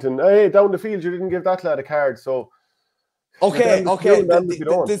card, pointing, hey, down the field, you didn't give that lad a card, so. Okay.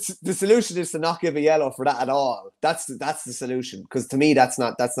 The solution is to not give a yellow for that at all. That's the solution, because to me that's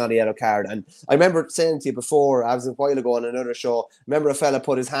not a yellow card. And I remember saying to you before, I was a while ago on another show. Remember a fella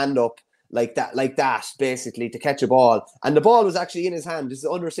put his hand up like that, basically to catch a ball, and the ball was actually in his hand. This is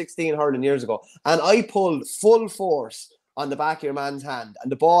under 16 hurling years ago, and I pulled full force on the back of your man's hand,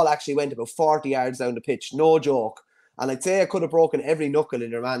 and the ball actually went about 40 yards down the pitch. No joke. And I'd say I could have broken every knuckle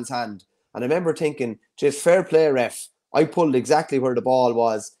in your man's hand. And I remember thinking, just fair play, ref. I pulled exactly where the ball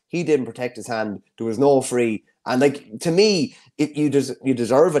was. He didn't protect his hand. There was no free. And like to me, you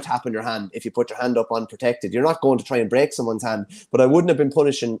deserve a tap in your hand if you put your hand up unprotected. You're not going to try and break someone's hand. But I wouldn't have been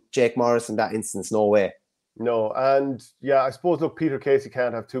punishing Jake Morris in that instance. No way. No, and yeah, I suppose, look, Peter Casey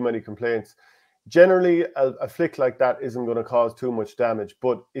can't have too many complaints. Generally, a flick like that isn't going to cause too much damage.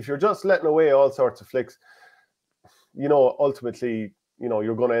 But if you're just letting away all sorts of flicks, you know, ultimately, you know,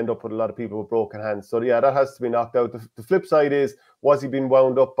 you're going to end up with a lot of people with broken hands. So, yeah, that has to be knocked out. The flip side is, was he being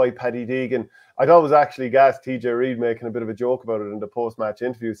wound up by Paddy Deegan? I thought it was actually gassed TJ Reid making a bit of a joke about it in the post-match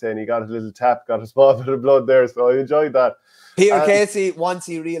interview, saying he got a little tap, got a small bit of blood there. So I enjoyed that. Peter Casey, once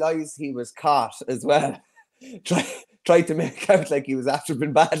he realised he was caught as well, tried to make out like he was after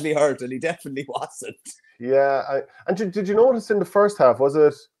been badly hurt, and he definitely wasn't. Yeah. And did you notice in the first half, was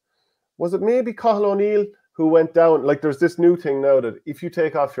it maybe Cathal O'Neill who went down? Like, there's this new thing now that if you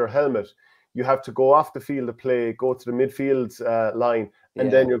take off your helmet, you have to go off the field of play, go to the midfield line,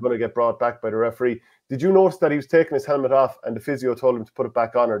 and then you're going to get brought back by the referee. Did you notice that he was taking his helmet off and the physio told him to put it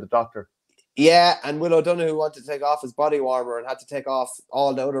back on, or the doctor? Yeah, and Will O'Donoghue wanted to take off his body warmer and had to take off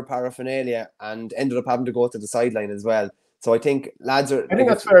all the other paraphernalia and ended up having to go to the sideline as well. So I think lads are... I think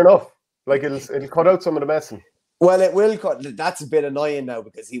that's fair enough. Like, it'll cut out some of the messing. Well, it will cut. That's a bit annoying now,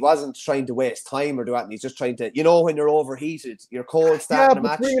 because he wasn't trying to waste time or do anything. He's just trying to, you know, when you're overheated, you're cold starting a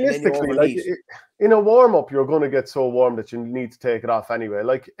match, and then you overheat. Like, in a warm-up, you're going to get so warm that you need to take it off anyway.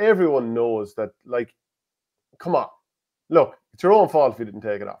 Like, everyone knows that, like, come on. Look, it's your own fault if you didn't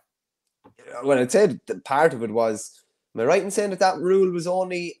take it off. Well, I'd say that part of it was, am I right in saying that rule was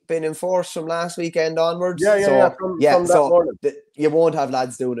only been enforced from last weekend onwards? From that morning. You won't have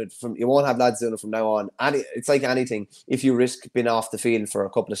lads doing it from now on. And it's like anything. If you risk being off the field for a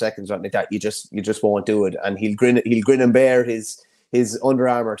couple of seconds or something like that, you just won't do it. And he'll grin and bear his Under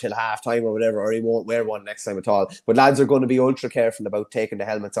Armour till half time or whatever, or he won't wear one next time at all. But lads are going to be ultra careful about taking the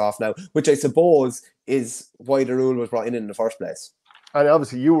helmets off now, which I suppose is why the rule was brought in the first place. And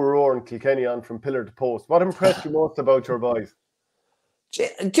obviously, you were roaring Kilkenny on from pillar to post. What impressed you most about your boys? Do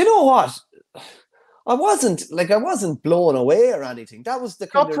you know what? I wasn't blown away or anything. That was the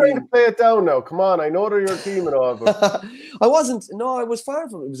kind Stop trying to play it down now. Come on, I know they're your team and all, but I wasn't. No, I was far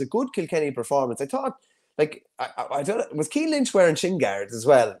from it. It was a good Kilkenny performance. I thought, like, I don't know, was Keane Lynch wearing shin guards as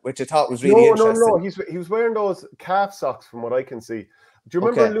well, which I thought was really interesting. No. He was wearing those calf socks, from what I can see. Do you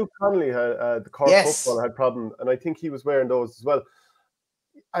remember Luke Connolly had the Cork football had problem, and I think he was wearing those as well.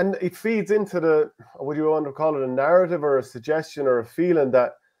 And it feeds into the, what do you want to call it, a narrative or a suggestion or a feeling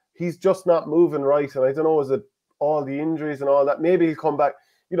that he's just not moving right. And I don't know, is it all the injuries and all that? Maybe he'll come back.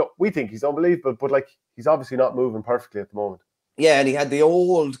 You know, we think he's unbelievable, but like, he's obviously not moving perfectly at the moment. Yeah, and he had the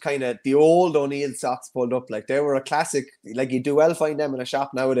old O'Neill socks pulled up. Like, they were a classic. Like, you do well find them in a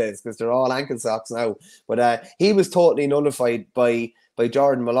shop nowadays because they're all ankle socks now. But he was totally nullified by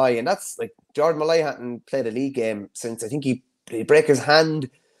Jordan Malloy, and that's like, Jordan Malloy hadn't played a league game since, I think he broke his hand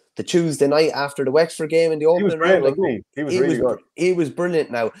the Tuesday night after the Wexford game in the opening round. Like, he was really good. He was brilliant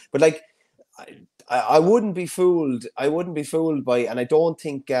now. But like, I wouldn't be fooled. I wouldn't be fooled by, and I don't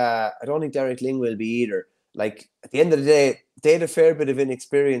think Derek Ling will be either. Like, at the end of the day, they had a fair bit of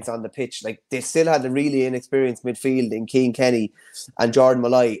inexperience on the pitch. Like, they still had a really inexperienced midfield in Keane Kenny and Jordan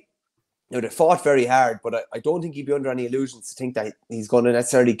Malloy. They fought very hard, but I don't think he'd be under any illusions to think that he's going to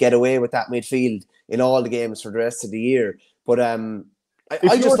necessarily get away with that midfield in all the games for the rest of the year. But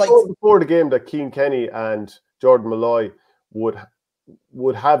I just like before the game that Keane Kenny and Jordan Malloy would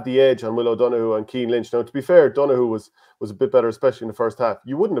have the edge on Will O'Donoghue and Keane Lynch. Now, to be fair, Donoghue was a bit better, especially in the first half.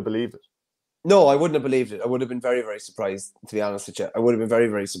 You wouldn't have believed it. No, I wouldn't have believed it. I would have been very, very surprised, to be honest with you. I would have been very,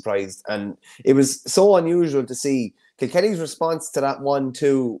 very surprised. And it was so unusual to see. Kilkenny's response to that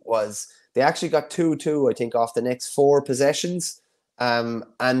 1-2 was they actually got 2-2, I think, off the next 4 possessions.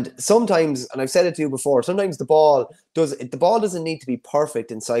 And sometimes, and I've said it to you before, sometimes the ball doesn't need to be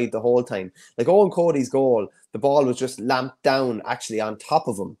perfect inside the whole time. Like Owen Cody's goal, the ball was just lamped down actually on top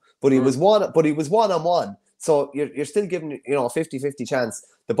of him. But he was one-on-one. So you're still giving, a 50-50 chance.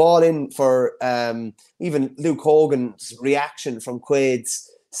 The ball in for even Luke Hogan's reaction from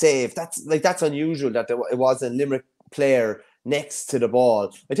Quaid's save. That's unusual that it was a Limerick player next to the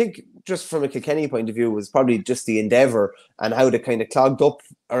ball. I think just from a Kilkenny point of view was probably just the endeavour and how they kind of clogged up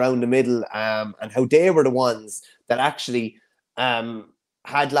around the middle, and how they were the ones that actually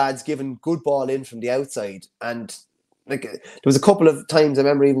had lads giving good ball in from the outside. And like, there was a couple of times I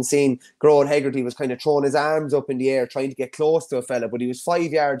remember even seeing Gerard Hegarty was kind of throwing his arms up in the air trying to get close to a fella, but he was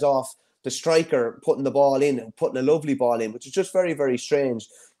 5 yards off the striker putting the ball in and putting a lovely ball in, which is just very, very strange.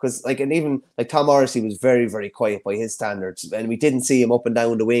 Because and even like Tom Morrissey was very, very quiet by his standards, and we didn't see him up and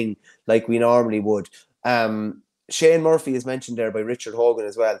down the wing like we normally would. Shane Murphy is mentioned there by Richard Hogan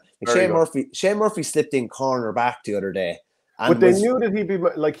as well. Like, Shane Murphy slipped in corner back the other day, but they knew that he'd be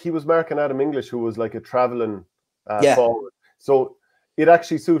like, he was marking Adam English, who was like a travelling forward. So it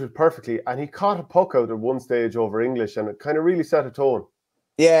actually suited perfectly, and he caught a puck out at one stage over English, and it kind of really set a tone.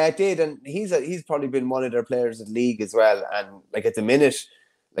 Yeah, it did, and he's probably been one of their players in the league as well. And like at the minute,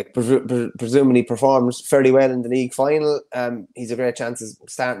 like presumably performs fairly well in the league final. He's a great chance of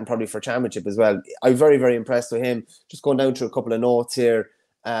starting probably for championship as well. I'm very, very impressed with him. Just going down through a couple of notes here.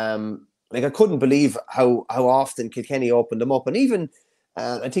 Like, I couldn't believe how often Kilkenny opened them up, and even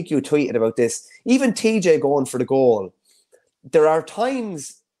I think you tweeted about this. Even TJ going for the goal. There are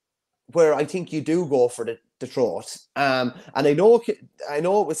times where I think you do go for the throat. And I know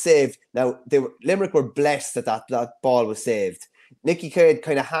it was saved. Now Limerick were blessed that ball was saved. Nicky Cade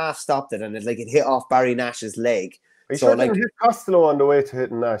kind of half stopped it, and it hit off Barry Nash's leg. Are you sure it hit Costello on the way to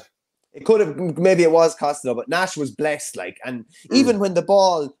hitting Nash? It could have, maybe it was Costello, but Nash was blessed. And even when the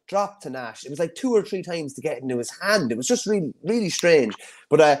ball dropped to Nash, it was like 2 or 3 times to get into his hand. It was just really, really strange.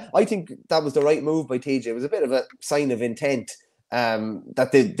 But I think that was the right move by TJ. It was a bit of a sign of intent. That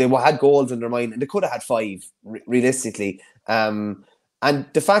they had goals in their mind, and they could have had 5 realistically. And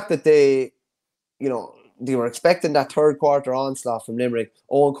the fact that they were expecting that third quarter onslaught from Limerick.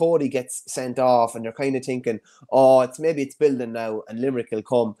 Owen Cody gets sent off, and they're kind of thinking, it's building now, and Limerick will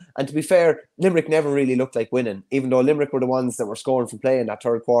come. And to be fair, Limerick never really looked like winning, even though Limerick were the ones that were scoring from play in that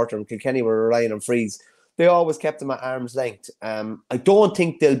third quarter, and Kilkenny were relying on frees. They always kept them at arm's length. I don't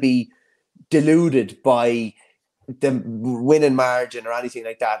think they'll be deluded by the winning margin or anything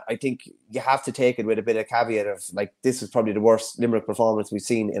like that. I think you have to take it with a bit of caveat of this was probably the worst Limerick performance we've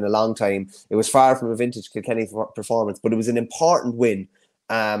seen in a long time. It was far from a vintage Kilkenny performance, but it was an important win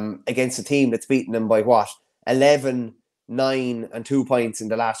against a team that's beaten them by 11, 9 and 2 points in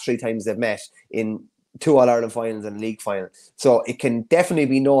the last 3 times they've met in 2 All-Ireland finals and a league final. So it can definitely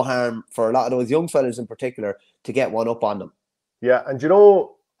be no harm for a lot of those young fellas in particular to get one up on them. Yeah, and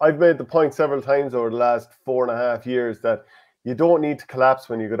I've made the point several times over the last 4.5 years that you don't need to collapse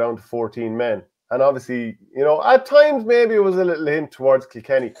when you go down to 14 men. And obviously, at times maybe it was a little hint towards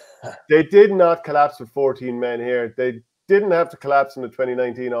Kilkenny. They did not collapse with 14 men here. They didn't have to collapse in the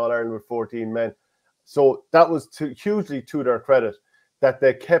 2019 All-Ireland with 14 men. So that was hugely to their credit that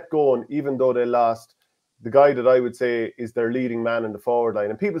they kept going, even though they lost the guy that I would say is their leading man in the forward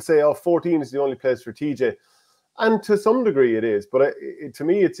line. And people say, 14 is the only place for TJ. And to some degree it is, but to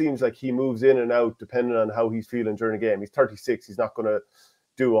me it seems like he moves in and out depending on how he's feeling during the game. He's 36. He's not going to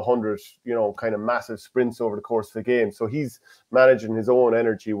do 100, kind of massive sprints over the course of the game. So he's managing his own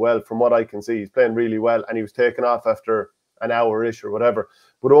energy well, from what I can see. He's playing really well, and he was taken off after an hour-ish or whatever.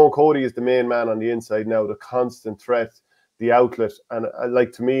 But Owen Cody is the main man on the inside now, the constant threat, the outlet. And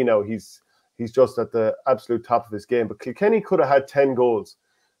like, to me now, he's just at the absolute top of his game. But Kilkenny could have had 10 goals.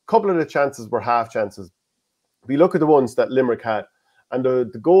 A couple of the chances were half chances. We look at the ones that Limerick had, and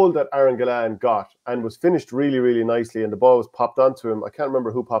the goal that Aaron Gillane got and was finished really, really nicely, and the ball was popped onto him. I can't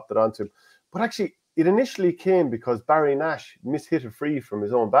remember who popped it onto him. But actually, it initially came because Barry Nash mishit a free from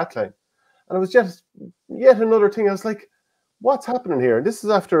his own backline. And it was just yet another thing. I was like, what's happening here? And this is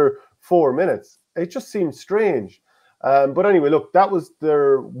after 4 minutes. It just seemed strange. But anyway, look, that was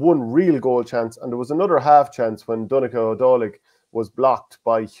their one real goal chance. And there was another half chance when Donncha O'Dowlig was blocked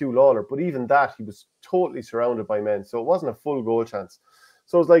by Hugh Lawler. But even that, he was totally surrounded by men. So it wasn't a full goal chance.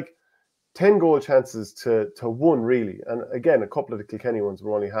 So it was like 10 goal chances to one, really. And again, a couple of the Kilkenny ones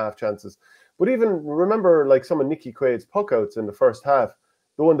were only half chances. But even remember, like, some of Nicky Quaid's puckouts in the first half,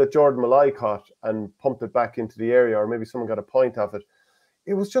 the one that Jordan Malloy caught and pumped it back into the area, or maybe someone got a point off it.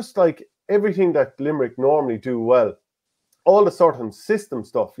 It was just like everything that Limerick normally do well. All the sort of system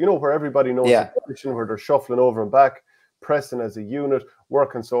stuff, where everybody knows the position, where they're shuffling over and back, pressing as a unit,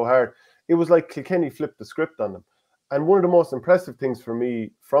 working so hard. It was like Kilkenny flipped the script on them. And one of the most impressive things for me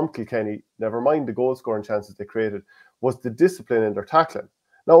from Kilkenny, never mind the goal-scoring chances they created, was the discipline in their tackling.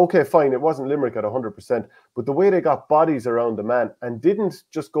 Now, okay, fine, it wasn't Limerick at 100%, but the way they got bodies around the man and didn't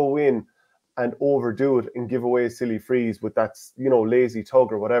just go in and overdo it and give away silly frees with that, lazy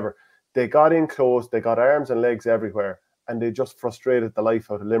tug or whatever. They got in close, they got arms and legs everywhere, and they just frustrated the life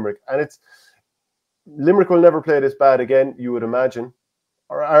out of Limerick. And Limerick will never play this bad again, you would imagine.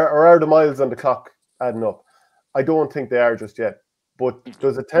 Or are the miles on the clock adding up? I don't think they are just yet. But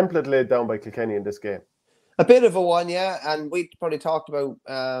there's a template laid down by Kilkenny in this game. A bit of a one, yeah. And we probably talked about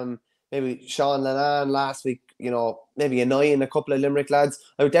maybe Sean Lennon last week, maybe annoying a couple of Limerick lads.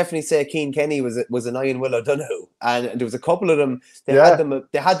 I would definitely say Cian Kenny was annoying Will O'Donoghue. And there was a couple of them, they had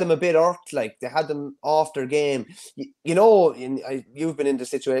them a bit irked, like they had them off their game. You've been in the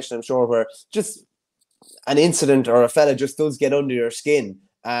situation, I'm sure, where just an incident or a fella just does get under your skin.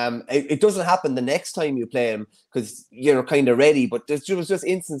 It doesn't happen the next time you play him because you're kind of ready, but there was just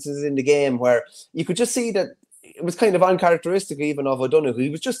instances in the game where you could just see that it was kind of uncharacteristic even of O'Donoghue. He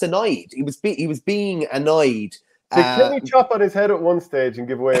was just annoyed. He was being annoyed. Did Kenny chop on his head at one stage and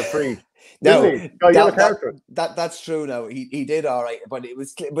give away a free? No, that's true. No, he did all right, but there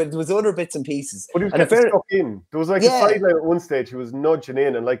was other bits and pieces. But he was getting stuck in. There was like a sideline at one stage. He was nudging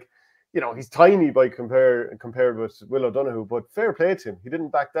in, and like, he's tiny by compared with Will O'Donoghue, but fair play to him. He didn't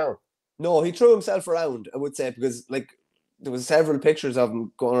back down. No, he threw himself around, I would say, because like there was several pictures of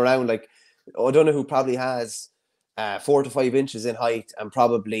him going around. Like O'Donoghue probably has 4 to 5 inches in height and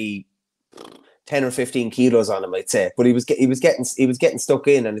probably 10 or 15 kilos on him, I'd say. But he was getting stuck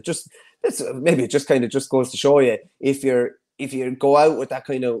in, and it just goes to show you if you go out with that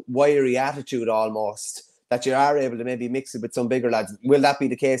kind of wiry attitude almost, that you are able to maybe mix it with some bigger lads. Will that be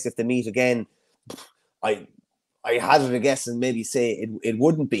the case if they meet again? I hazard a guess and maybe say it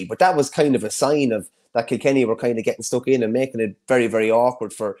wouldn't be, but that was kind of a sign of that Kilkenny were kind of getting stuck in and making it very, very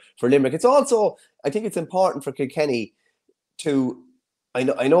awkward for Limerick. It's also, I think it's important for Kilkenny to, I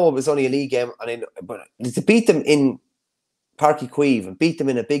know it was only a league game, but to beat them in Páirc Uí Chaoimh and beat them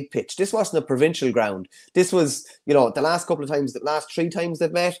in a big pitch. This wasn't a provincial ground. This was, the last 3 times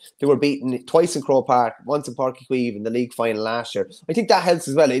they've met, they were beaten twice in Croke Park, once in Páirc Uí Chaoimh in the league final last year. I think that helps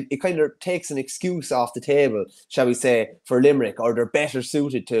as well. It kind of takes an excuse off the table, shall we say, for Limerick, or they're better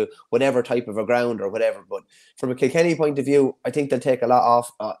suited to whatever type of a ground or whatever. But from a Kilkenny point of view, I think they'll take a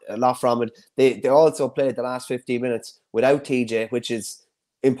lot from it. They also played the last 15 minutes without TJ, which is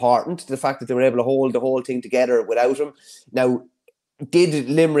important, the fact that they were able to hold the whole thing together without him. Now, did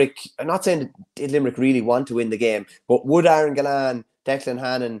Limerick, I'm not saying did Limerick really want to win the game, but would Aaron Gillane, Declan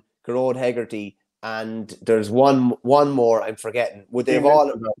Hannon, Gearóid Hegarty, and there's one more I'm forgetting, would they have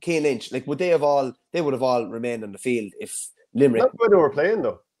all, Cian Lynch, like they would have all remained on the field if Limerick. Not the way they were playing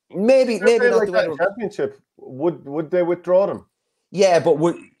though. Maybe not like the way they were. Championship, would they withdraw them? Yeah,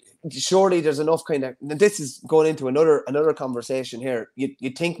 but surely there's enough kind of, this is going into another conversation here.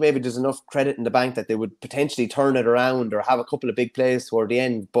 You'd think maybe there's enough credit in the bank that they would potentially turn it around or have a couple of big plays toward the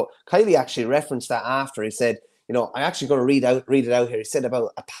end. But Kiley actually referenced that after. He said, I'm actually going to read it out here. He said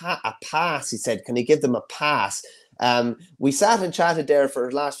about a pass. He said, can he give them a pass? We sat and chatted there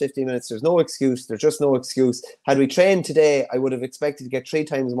for the last 15 minutes. There's no excuse. There's just no excuse. Had we trained today, I would have expected to get 3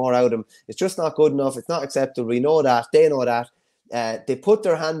 times more out of him. It's just not good enough. It's not acceptable. We know that. They know that. They put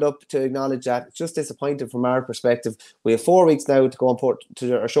their hand up to acknowledge that. It's just disappointing from our perspective. We have 4 weeks now to go and put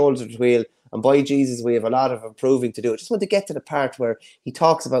to our shoulders to the wheel. And by Jesus, we have a lot of improving to do. I just want to get to the part where he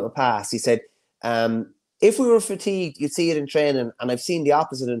talks about the past. He said, if we were fatigued, you'd see it in training, and I've seen the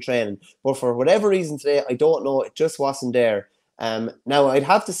opposite in training. But for whatever reason today, I don't know, it just wasn't there. Now, I'd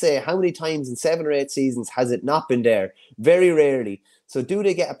have to say, how many times in 7 or 8 seasons has it not been there? Very rarely. So do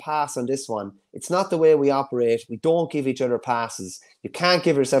they get a pass on this one? It's not the way we operate. We don't give each other passes. You can't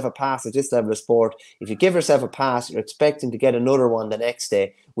give yourself a pass at this level of sport. If you give yourself a pass, you're expecting to get another one the next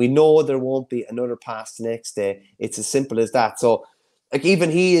day. We know there won't be another pass the next day. It's as simple as that. So, like, even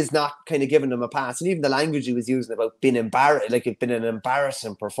he is not kind of giving them a pass. And even the language he was using about being embarrassed, like it's been an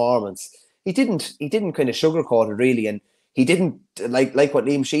embarrassing performance. He didn't kind of sugarcoat it, really. And he didn't, like what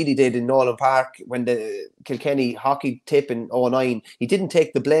Liam Sheedy did in Nolan Park when the Kilkenny hockey tip in 2009, he didn't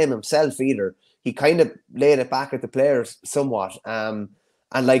take the blame himself either. He kind of laid it back at the players somewhat. And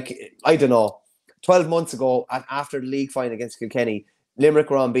like, I don't know, 12 months ago, after the league final against Kilkenny, Limerick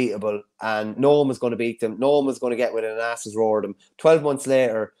were unbeatable and no one was going to beat them. No one was going to get within an ass's roar of them. 12 months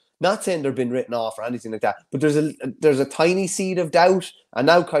later, not saying they've been written off or anything like that, but there's a tiny seed of doubt. And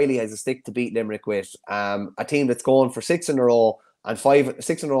now Kylie has a stick to beat Limerick with. A team that's going for 6 in a row and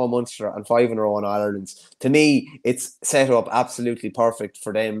 6 in a row in Munster and 5 in a row in Ireland. To me, it's set up absolutely perfect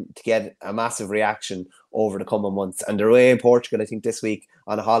for them to get a massive reaction over the coming months. And they're away in Portugal, I think, this week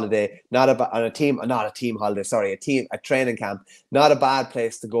on a holiday, a training camp. Not a bad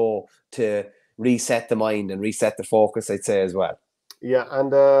place to go to reset the mind and reset the focus, I'd say, as well. Yeah, and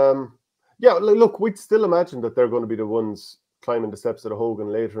look, we'd still imagine that they're going to be the ones climbing the steps of the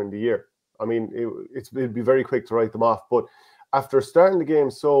Hogan later in the year. I mean, it'd be very quick to write them off, but after starting the game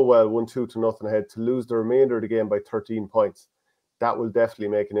so well, 1-2 ahead, to lose the remainder of the game by 13 points, that will definitely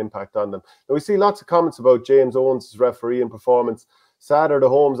make an impact on them. Now, we see lots of comments about James Owens' refereeing performance. Sadder the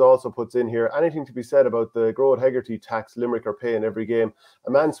Holmes also puts in here, anything to be said about the Grode Hegarty tax Limerick are paying every game?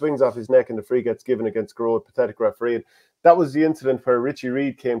 A man swings off his neck and the free gets given against Grode, pathetic refereeing. That was the incident where Richie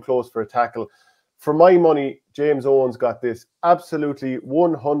Reid came close for a tackle. For my money, James Owens got this absolutely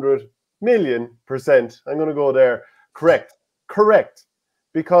 100 million%. I'm going to go there. Correct.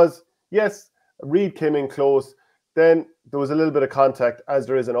 Because, yes, Reid came in close. Then there was a little bit of contact, as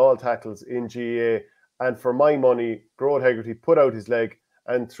there is in all tackles in GAA. And for my money, Grode Hegarty put out his leg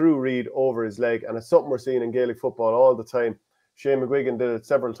and threw Reid over his leg. And it's something we're seeing in Gaelic football all the time. Shane McGuigan did it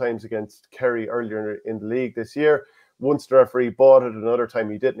several times against Kerry earlier in the league this year. Once the referee bought it, another time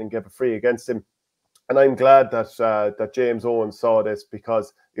he didn't and gave a free against him. And I'm glad that James Owens saw this,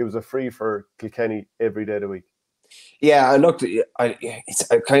 because it was a free for Kilkenny every day of the week. Yeah, I looked. It's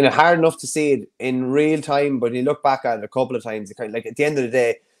kind of hard enough to see it in real time, but you look back at it a couple of times. It kind of, like, at the end of the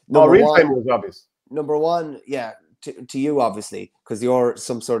day, real time was obvious. Number one, yeah, to you obviously, because you're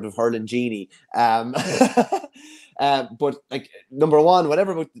some sort of hurling genie. But like, number one,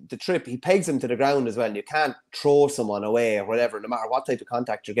 whatever about the trip, he pegs him to the ground as well. And you can't throw someone away or whatever, no matter what type of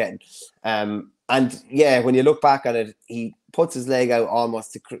contact you're getting. And yeah, when you look back at it, he puts his leg out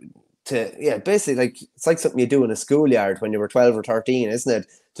almost to basically, like, it's like something you do in a schoolyard when you were 12 or 13, isn't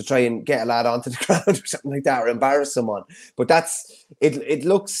it? To try and get a lad onto the ground or something like that, or embarrass someone. But that's it.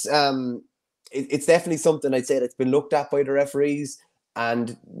 Looks it's definitely something I'd say that's been looked at by the referees.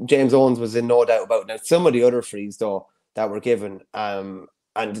 And James Owens was in no doubt about it. Now, some of the other frees, though, that were given, and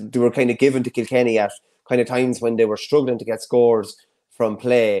they were kind of given to Kilkenny at kind of times when they were struggling to get scores from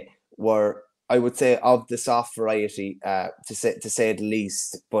play, were, I would say, of the soft variety, to say the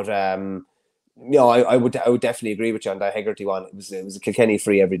least. But I would definitely agree with you on that Hegarty one. It was a Kilkenny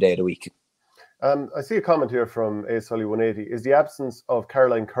free every day of the week. I see a comment here from A Sully 180. Is the absence of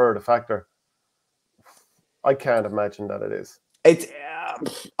Caroline Curd a factor? I can't imagine that it is. I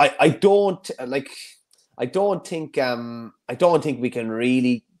don't think we can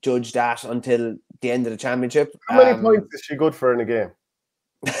really judge that until the end of the championship. How many points is she good for in a game?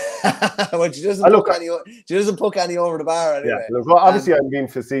 Well, she doesn't poke any over the bar anyway. Yeah, look, obviously I'm being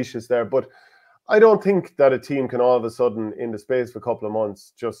facetious there, but I don't think that a team can all of a sudden, in the space of a couple of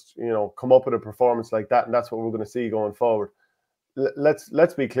months, just come up with a performance like that, and that's what we're going to see going forward.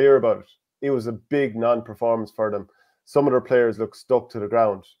 Let's be clear about it. It was a big non-performance for them. Some of their players look stuck to the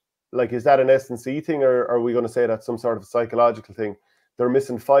ground. Like, is that an S&C thing, or are we going to say that's some sort of psychological thing? They're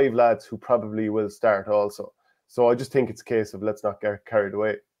missing 5 lads who probably will start also. So I just think it's a case of let's not get carried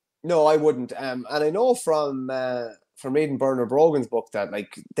away. No, I wouldn't. And I know from reading Bernard Brogan's book that,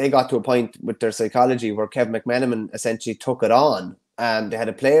 like, they got to a point with their psychology where Kevin McMenamin essentially took it on. They had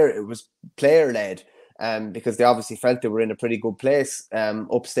it was player-led. Because they obviously felt they were in a pretty good place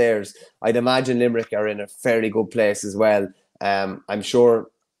upstairs. I'd imagine Limerick are in a fairly good place as well. I'm sure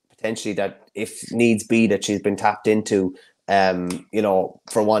potentially that if needs be that she's been tapped into,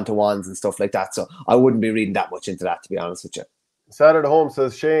 for one-to-ones and stuff like that. So I wouldn't be reading that much into that, to be honest with you. Saturday Home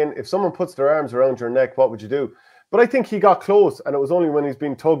says, Shane, if someone puts their arms around your neck, what would you do? But I think he got close, and it was only when he's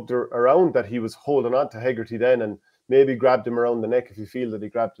been tugged around that he was holding on to Hegarty then, and maybe grabbed him around the neck if you feel that he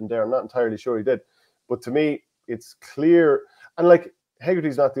grabbed him there. I'm not entirely sure he did. But to me, it's clear. And like,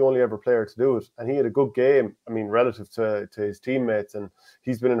 Hegarty's not the only ever player to do it. And he had a good game, I mean, relative to his teammates. And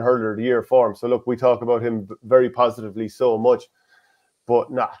he's been in Hurler of the Year form. So look, we talk about him very positively so much.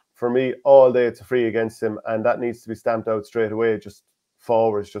 But nah, for me, all day it's a free against him. And that needs to be stamped out straight away. Just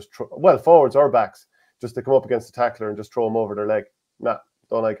forwards, forwards or backs, just to come up against the tackler and just throw him over their leg. Nah,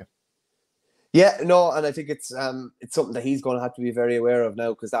 don't like it. Yeah, no, and I think it's something that he's going to have to be very aware of now,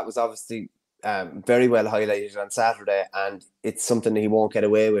 because that was obviously very well highlighted on Saturday, and it's something that he won't get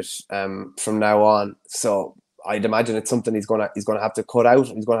away with from now on. So I'd imagine it's something he's going to have to cut out.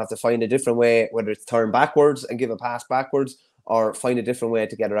 He's going to have to find a different way, whether it's turn backwards and give a pass backwards, or find a different way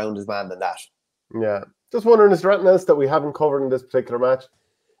to get around his man than that. Yeah, just wondering, is there anything else that we haven't covered in this particular match?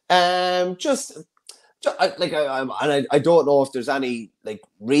 I don't know if there's any like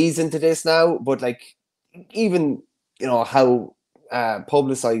reason to this now, but like, even how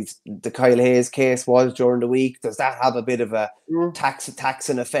publicized the Kyle Hayes case was during the week, does that have a bit of a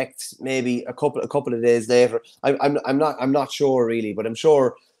taxing effect? Maybe a couple of days later. I'm not sure really, but I'm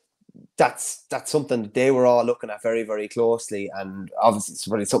sure that's something that they were all looking at very, very closely, and obviously it's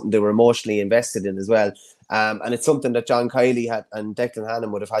probably something they were emotionally invested in as well. And it's something that John Kiley had and Declan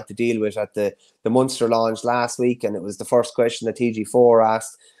Hannon would have had to deal with at the Munster launch last week, and it was the first question that TG4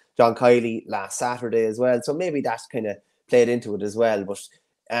 asked John Kiley last Saturday as well. So maybe that kind of played into it as well. But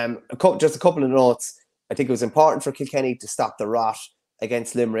just a couple of notes. I think it was important for Kilkenny to stop the rot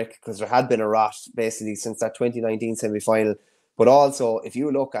against Limerick, because there had been a rot basically since that 2019 semi-final. But also, if you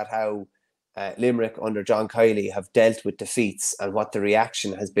look at how Limerick under John Kiley have dealt with defeats and what the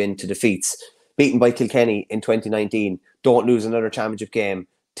reaction has been to defeats, beaten by Kilkenny in 2019, don't lose another championship game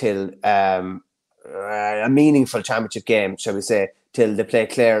till a meaningful championship game, shall we say, till they play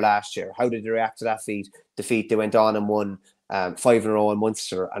Clare last year. How did they react to that defeat? They went on and won 5 in a row in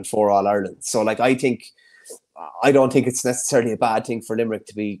Munster and 4 All-Ireland. So like, I don't think it's necessarily a bad thing for Limerick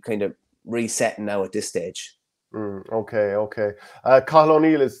to be kind of resetting now at this stage. Okay. Cathal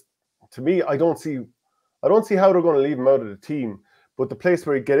O'Neill is, to me, I don't see how they're going to leave him out of the team. But the place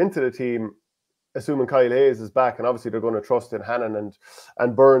where you get into the team, assuming Kyle Hayes is back, and obviously they're going to trust in Hannon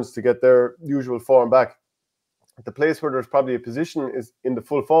and Burns to get their usual form back. The place where there's probably a position is in the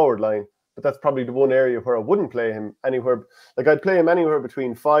full forward line, but that's probably the one area where I wouldn't play him anywhere. Like, I'd play him anywhere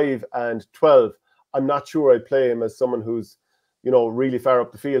between 5 and 12. I'm not sure I'd play him as someone who's, really far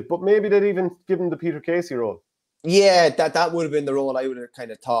up the field. But maybe they'd even give him the Peter Casey role. Yeah, that would have been the role I would have kind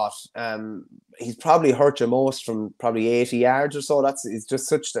of thought. He's probably hurt you most from probably 80 yards or so. He's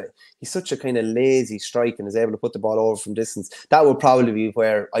such a kind of lazy strike and is able to put the ball over from distance. That would probably be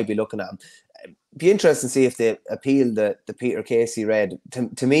where I'd be looking at him. Be interesting to see if they appeal the Peter Casey red.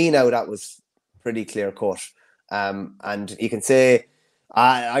 To me now, that was pretty clear cut. And you can say,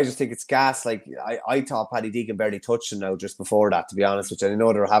 I just think it's gas. Like, I thought Paddy Deegan barely touched him now just before that, to be honest, which I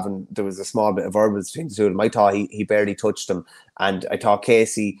know there was a small bit of verbals between the two of them. I thought he barely touched him, and I thought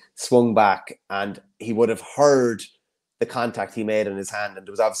Casey swung back and he would have heard the contact he made on his hand, and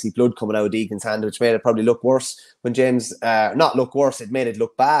there was obviously blood coming out of Deegan's hand, which made it probably look worse when James, not look worse, it made it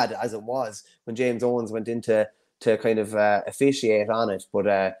look bad as it was when James Owens went in to kind of officiate on it.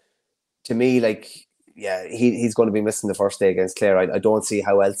 But to me, like, yeah, he's going to be missing the first day against Clare. I don't see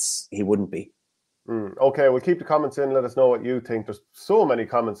how else he wouldn't be. Okay, we'll keep the comments in. Let us know what you think. There's so many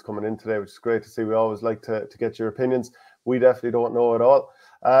comments coming in today, which is great to see. We always like to get your opinions. We definitely don't know it all.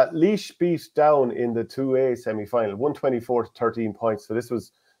 Laois beat Down in the 2A semi-final, 124 to 13 points. So this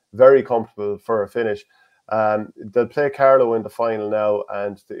was very comfortable for a finish. They'll play Carlow in the final now,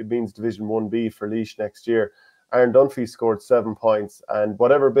 and it means Division 1B for Laois next year. Aaron Dunphy scored 7 points, and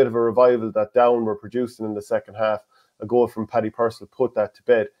whatever bit of a revival that Down were producing in the second half, a goal from Paddy Purcell put that to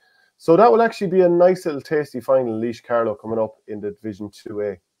bed. So that will actually be a nice little tasty final, Laois Carlow, coming up in the Division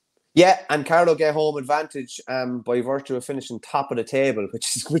 2A. Yeah, and Carlow get home advantage by virtue of finishing top of the table,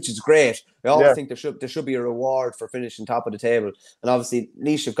 which is great. I always think there should be a reward for finishing top of the table, and obviously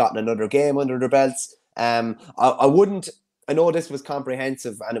Laois have gotten another game under their belts. I know this was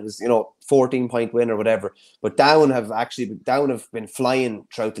comprehensive and it was 14-point win or whatever, but Down have been flying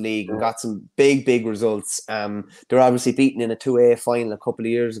throughout the league and got some big results. They're obviously beaten in a 2A final a couple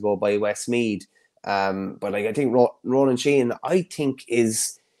of years ago by Westmeath. But like, I think Ronan Sheehan, I think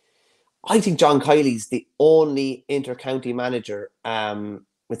I think John Kiley's the only inter-county manager,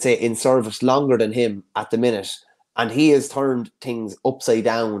 let's say, in service longer than him at the minute, and he has turned things upside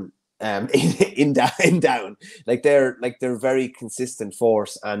down. In down, they're very consistent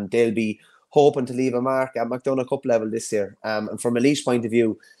force, and they'll be hoping to leave a mark at McDonagh Cup level this year. And from a Laois point of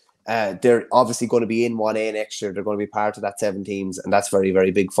view, they're obviously going to be in 1A next year. They're going to be part of that 7 teams, and that's very,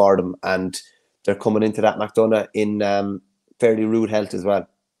 very big for them. And they're coming into that McDonagh in fairly rude health as well.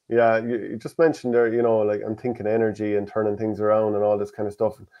 Yeah, you just mentioned there, like I'm thinking energy and turning things around and all this kind of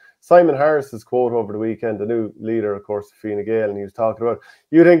stuff. Simon Harris's quote over the weekend, the new leader, of course, Fine Gael, and he was talking about,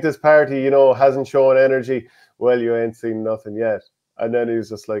 you think this party, hasn't shown energy? Well, you ain't seen nothing yet. And then he was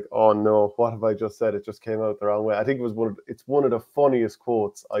just like, oh no, what have I just said? It just came out the wrong way. I think it's one of the funniest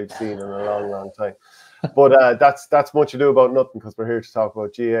quotes I've seen in a long, long time. But that's much ado about nothing, because we're here to talk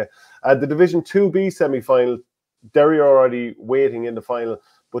about GA. The Division 2B semi-final, Derry are already waiting in the final,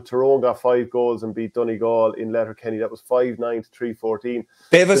 but Tyrone got 5 goals and beat Donegal in Letterkenny. That was 5-9 to 3-14.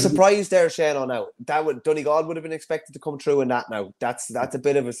 Bit of a surprise there, Shane. Now Donegal would have been expected to come through in that. Now that's a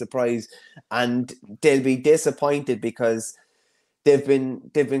bit of a surprise, and they'll be disappointed because they've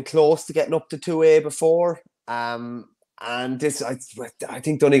been close to getting up to 2A before. And this, I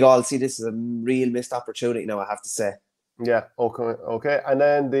think Donegal see this as a real missed opportunity now, I have to say. Yeah, okay. And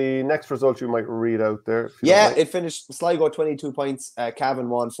then the next result you might read out there. Yeah, it finished Sligo 22 points, Cavan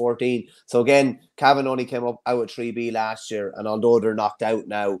won 14. So again, Cavan only came up out of 3B last year, and although they're knocked out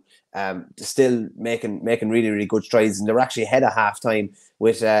now, still making really, really good strides. And they're actually ahead of half time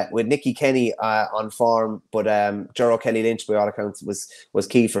with Nicky Kenny on form, but Ger O'Kelly Lynch, by all accounts, was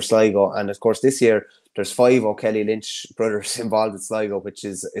key for Sligo. And of course, this year there's 5 O'Kelly Lynch brothers involved in Sligo, which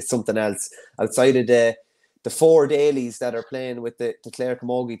is something else outside of the 4 dailies that are playing with the Clare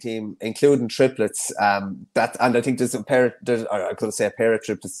Camogie team, including triplets. And I think there's a pair of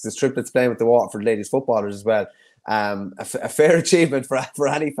triplets. There's triplets playing with the Waterford ladies footballers as well. A fair achievement for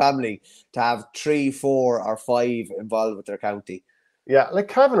any family to have 3, 4, or 5 involved with their county. Yeah, like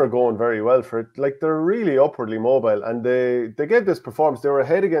Cavan are going very well for it. Like they're really upwardly mobile, and they get this performance. They were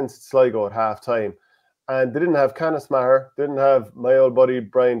ahead against Sligo at half time, and they didn't have Canis Maher, didn't have my old buddy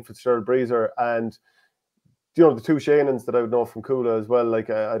Brian Fitzgerald Breezer, and the 2 Shannons that I would know from Coola as well. Like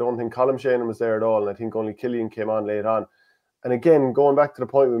I don't think Colm Shannon was there at all, and I think only Killian came on late on. And again, going back to the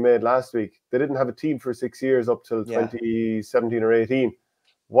point we made last week, they didn't have a team for 6 years up till 2017 or 18.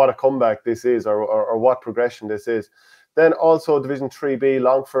 What a comeback this is, or what progression this is. Then also Division 3B,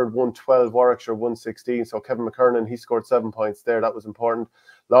 Longford won 12, Warwickshire won 16. So Kevin McKernan, he scored 7 points there. That was important.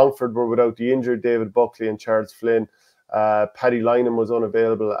 Longford were without the injured David Buckley and Charles Flynn. Paddy Lynham was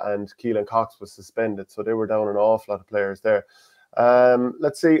unavailable, and Keelan Cox was suspended. So they were down an awful lot of players there.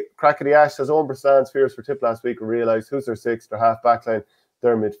 Let's see. Crackety Ash says, Owen Brissan's fears for Tipp last week and realised who's their 6th, their half backline,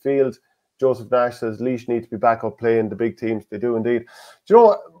 their midfield. Joseph Nash says, Laois need to be back up playing the big teams. They do indeed. Do you know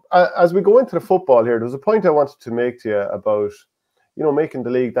what? As we go into the football here, there's a point I wanted to make to you about, making the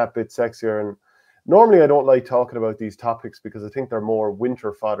league that bit sexier. And normally I don't like talking about these topics because I think they're more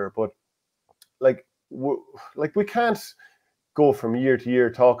winter fodder. But we can't go from year to year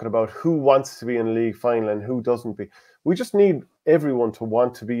talking about who wants to be in a league final and who doesn't be. We just need everyone to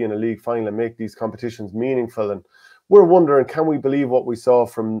want to be in a league final and make these competitions meaningful. And we're wondering, can we believe what we saw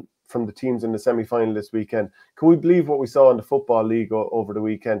from the teams in the semi-final this weekend? Can we believe what we saw in the Football League over the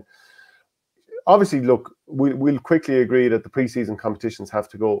weekend? Obviously, look, we'll quickly agree that the pre-season competitions have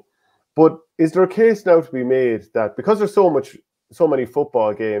to go. But is there a case now to be made that because there's so many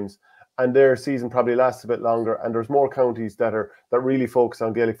football games and their season probably lasts a bit longer, and there's more counties that really focus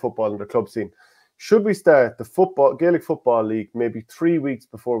on Gaelic football in their club scene, should we start the Gaelic Football League maybe 3 weeks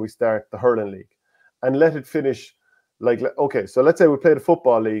before we start the Hurling League and let it finish? Okay, so let's say we play the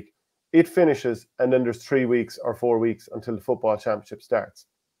Football League, it finishes, and then there's 3 weeks or 4 weeks until the Football Championship starts.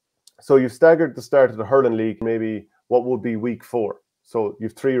 So you've staggered the start of the Hurling League, maybe what would be week 4. So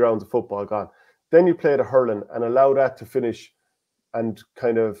you've 3 rounds of football gone. Then you play the Hurling and allow that to finish and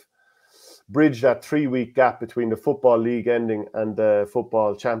kind of bridge that 3-week gap between the Football League ending and the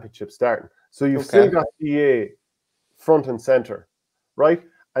Football Championship starting. So you've still got GA front and centre, right?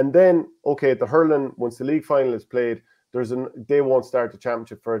 And then, the Hurling, once the league final is played, they won't start the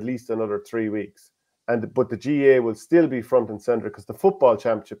championship for at least another 3 weeks. But the GA will still be front and centre because the Football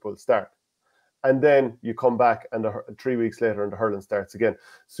Championship will start. And then you come back and 3 weeks later and the Hurling starts again.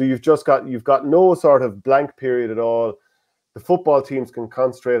 So you've got no sort of blank period at all. The football teams can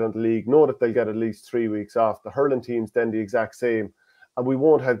concentrate on the league, know that they'll get at least 3 weeks off. The hurling teams then the exact same. And we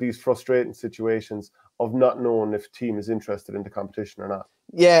won't have these frustrating situations of not knowing if a team is interested in the competition or not.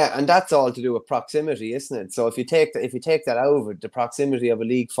 Yeah, and that's all to do with proximity, isn't it? So if you take that out of it, the proximity of a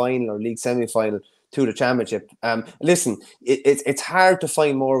league final or league semi-final to the championship. Listen, it's hard to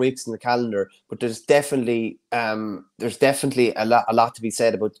find more weeks in the calendar, but there's definitely a lot to be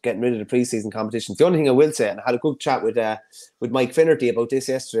said about getting rid of the preseason competitions. The only thing I will say, and I had a good chat with Mike Finnerty about this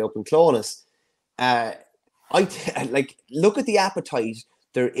yesterday up in Clonus. Like look at the appetite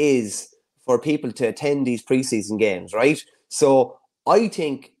there is for people to attend these preseason games, right? So I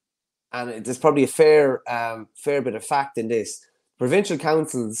think, and there's probably a fair bit of fact in this, provincial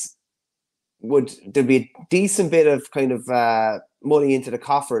councils there'd be a decent bit of kind of money into the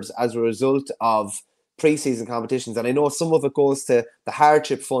coffers as a result of pre-season competitions. And I know some of it goes to the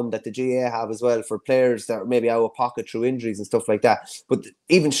hardship fund that the GA have as well for players that are maybe out of pocket through injuries and stuff like that. But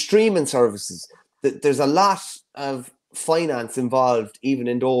even streaming services, there's a lot of finance involved even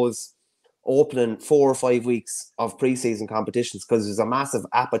in those opening 4 or 5 weeks of pre-season competitions because there's a massive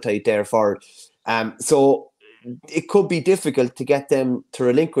appetite there for it. So it could be difficult to get them to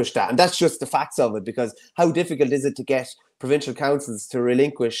relinquish that. And that's just the facts of it, because how difficult is it to get provincial councils to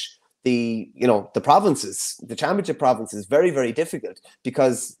relinquish the provinces, the championship provinces? Very, very difficult,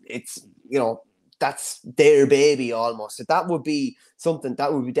 because it's, that's their baby almost. So that would be something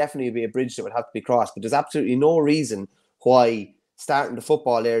that would definitely be a bridge that would have to be crossed. But there's absolutely no reason why starting the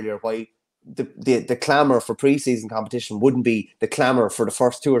football earlier, why the clamour for pre-season competition wouldn't be the clamour for the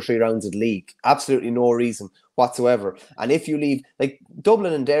first 2 or 3 rounds of the league. Absolutely no reason whatsoever. And if you leave, like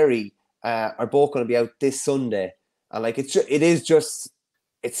Dublin and Derry are both going to be out this Sunday, and like it's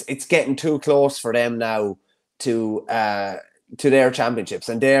getting too close for them now to their championships,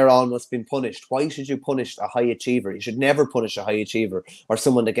 and they're almost been punished. Why should you punish a high achiever? You should never punish a high achiever or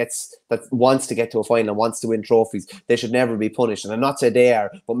someone that wants to get to a final and wants to win trophies. They should never be punished. And I'm not saying they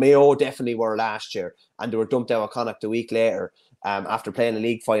are, but Mayo definitely were last year, and they were dumped out of Connacht a week later after playing a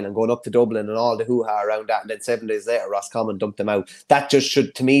league final and going up to Dublin and all the hoo-ha around that, and then 7 days later Roscommon dumped them out. That just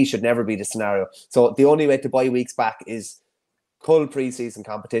should never be the scenario. So the only way to buy weeks back is cull pre-season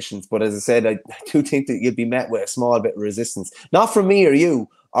competitions. But as I said, I do think that you'd be met with a small bit of resistance, not from me or you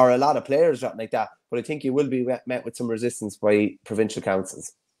or a lot of players like that, but I think you will be met with some resistance by provincial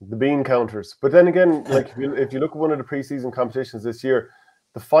councils, the bean counters. But then again, like if you look at one of the pre-season competitions this year,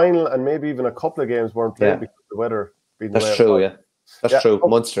 the final and maybe even a couple of games weren't played because of the weather being that's true. That's true.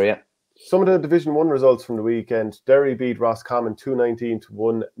 Munster, some of the Division 1 results from the weekend: Derry beat Roscommon 219 to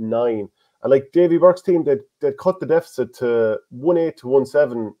 1-9. And like Davy Burke's team, they'd cut the deficit to 1-8 to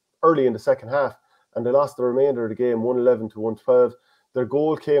 1-7 early in the second half, and they lost the remainder of the game 111 to 112. Their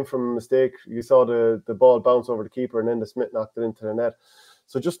goal came from a mistake. You saw the ball bounce over the keeper, and then the Smith knocked it into the net.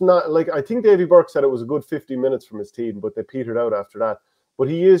 So just not like, I think Davy Burke said it was a good 50 minutes from his team, but they petered out after that. But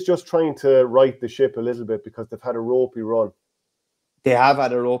he is just trying to right the ship a little bit because they've had a ropey run. They have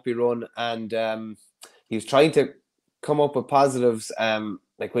had a ropey run, and he's trying to come up with positives.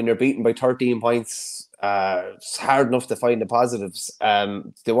 Like when you're beaten by 13 points, it's hard enough to find the positives.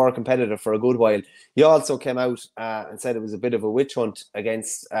 They were competitive for a good while. He also came out and said it was a bit of a witch hunt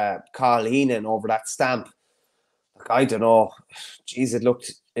against Carl Heenan over that stamp. Like, I don't know. Jeez,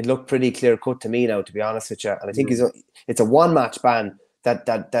 it looked pretty clear cut to me now, to be honest with you. And I think it's a 1-match ban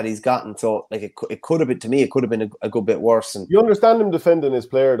that he's gotten. So like it could have been, to me, it could have been a good bit worse. And you understand him defending his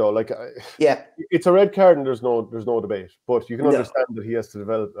player though, like it's a red card and there's no debate. But you can understand that he has to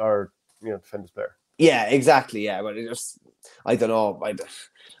develop or defend his player. Yeah, exactly. Yeah, but I don't know.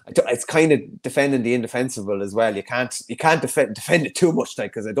 It's kind of defending the indefensible as well. You can't defend it too much,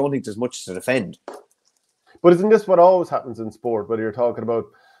 like, because I don't think there's much to defend. But isn't this what always happens in sport? Whether you're talking about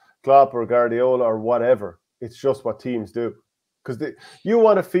Klopp or Guardiola or whatever, it's just what teams do. Because you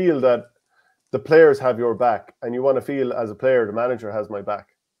want to feel that the players have your back, and you want to feel as a player the manager has my back.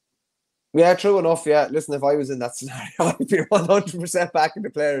 Yeah, true enough. Yeah, listen, if I was in that scenario, I'd be 100% backing the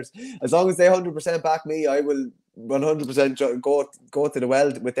players. As long as they 100% back me, I will 100% go to the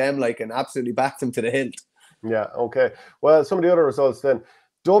well with them, like, and absolutely back them to the hilt. Yeah, okay. Well, some of the other results then.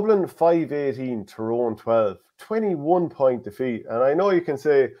 Dublin 5-18, Tyrone 12, 21-point defeat. And I know you can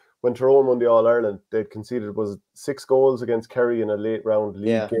say when Tyrone won the All-Ireland, they'd conceded 6 goals against Kerry in a late round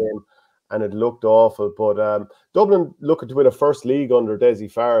league game, and it looked awful. But Dublin looking to win a first league under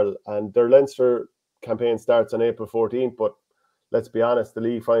Desi Farrell, and their Leinster campaign starts on April 14th. But let's be honest, the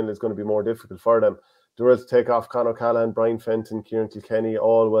league final is going to be more difficult for them. They will take off Conor Callan, Brian Fenton, Kieran Kilkenny,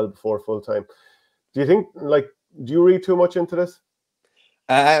 all well before full time. Do you think, do you read too much into this?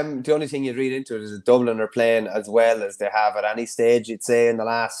 The only thing you'd read into it is that Dublin are playing as well as they have at any stage, you'd say, in the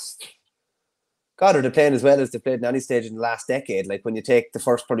last... God, are they playing as well as they played in any stage in the last decade? Like, when you take the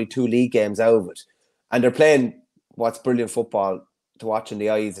first probably 2 league games out of it, and they're playing what's brilliant football to watch in the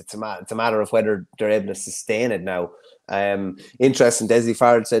eyes. It's a matter of whether they're able to sustain it now. Interesting. Desi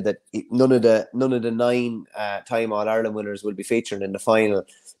Farrell said that none of the 9 time All Ireland winners will be featured in the final.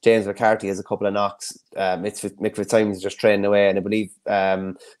 James McCarthy has a couple of knocks. Mick Fitzsimon's just training away, and I believe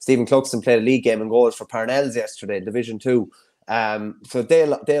Stephen Cluxton played a league game and goals for Parnells yesterday, Division 2. So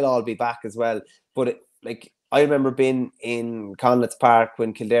they'll all be back as well. But I remember being in Conlitz Park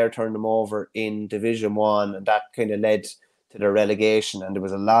when Kildare turned them over in Division 1, and that kind of led to their relegation. And there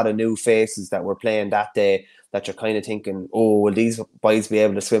was a lot of new faces that were playing that day that you're kind of thinking, oh, will these boys be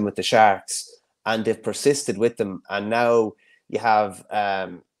able to swim with the Sharks? And they've persisted with them. And now you have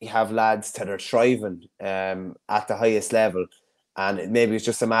lads that are thriving at the highest level. And maybe it's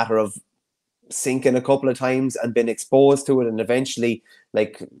just a matter of sinking a couple of times and been exposed to it, and eventually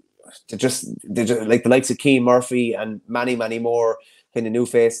like the likes of Keane Murphy and many more kind of new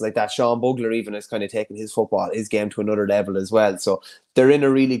faces like that. Sean Bugler even has kind of taken his game to another level as well. So they're in a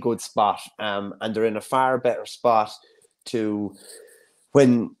really good spot, and they're in a far better spot to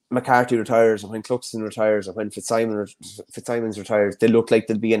when McCarthy retires, and when Cluxton retires, and when Fitzsimon's retires. They look like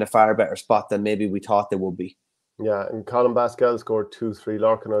they'll be in a far better spot than maybe we thought they would be. Yeah, and Colin Basquel scored 2-3,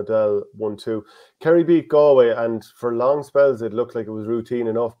 Larkin O'Dell 1-2. Kerry beat Galway, and for long spells it looked like it was routine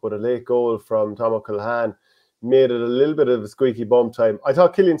enough, but a late goal from Tom O'Callaghan made it a little bit of a squeaky bum time. I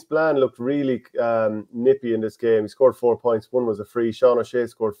thought Killian Spillane looked really nippy in this game. He scored 4 points. One was a free. Sean O'Shea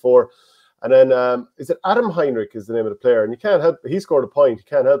scored 4. And then, is it Adam Heinrich is the name of the player? And you can't help, he scored a point. You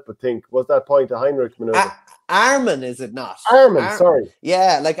can't help but think, was that point a Heinrich maneuver? Armin, is it not? Armin, sorry.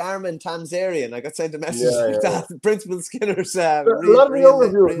 Yeah, like Armin Tamzarian. I got sent a message that. Principal Skinner's. A lot of the younger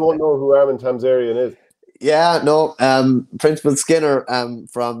viewers won't know who Armin Tamzarian is. Yeah, no. Principal Skinner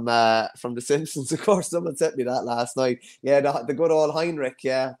from The Simpsons, of course. Someone sent me that last night. Yeah, the good old Heinrich.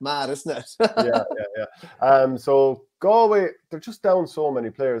 Yeah, mad, isn't it? yeah. So Galway, they're just down so many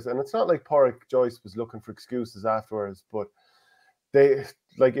players, and it's not like Pádraig Joyce was looking for excuses afterwards, but they,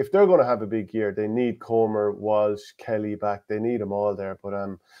 like, if they're going to have a big year, they need Comer, Walsh, Kelly back. They need them all there. But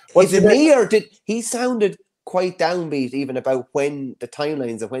is it me, or did he sounded quite downbeat even about when the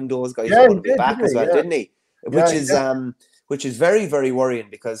timelines of when those guys are going to be back as well, didn't he? Which is very, very worrying,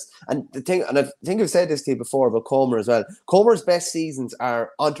 because I think I've said this to you before about Comer as well. Comer's best seasons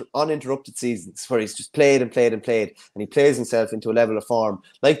are uninterrupted seasons where he's just played, and he plays himself into a level of form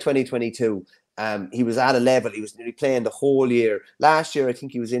like 2022. He was at a level, he was nearly playing the whole year. Last year, I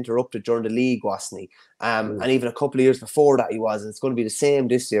think he was interrupted during the league, wasn't he? And even a couple of years before that he was, and it's going to be the same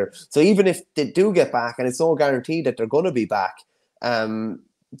this year. So even if they do get back, and it's no guarantee that they're going to be back,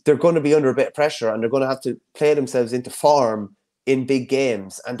 they're going to be under a bit of pressure, and they're going to have to play themselves into form in big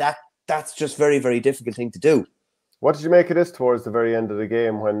games. And that's just very, very difficult thing to do. What did you make of this towards the very end of the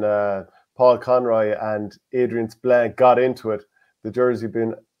game when Paul Conroy and Adrian Spillane got into it? The jersey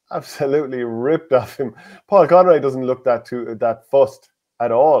being absolutely ripped off him. Paul Conroy doesn't look that fussed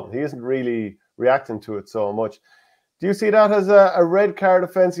at all. He isn't really reacting to it so much. Do you see that as a red card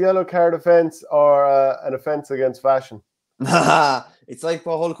offence, yellow card offence, or an offence against fashion? It's like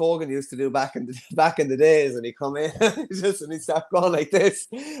what Hulk Hogan used to do back in the days, and he come in and he start going like this.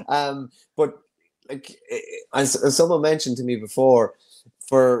 But like, as someone mentioned to me before,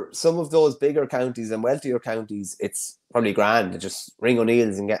 for some of those bigger counties and wealthier counties, it's probably grand to just ring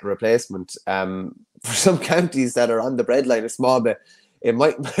O'Neill's and get a replacement. For some counties that are on the breadline a small bit, it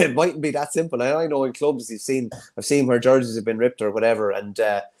mightn't be that simple. And I know in clubs I've seen where jerseys have been ripped or whatever, and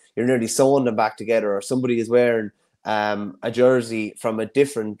you're nearly sewing them back together, or somebody is wearing a jersey from a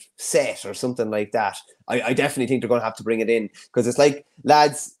different set or something like that. I definitely think they're going to have to bring it in, because it's like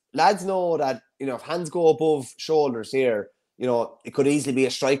lads know that, you know, if hands go above shoulders here, you know, it could easily be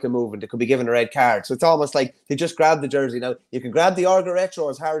a striker move and they could be given a red card. So it's almost like they just grab the jersey. Now, you can grab the Arga Retro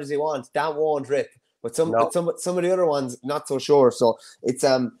as hard as you want. That won't rip. But some of the other ones, not so sure. So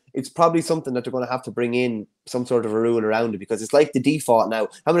it's probably something that they're going to have to bring in some sort of a rule around it, because it's like the default now.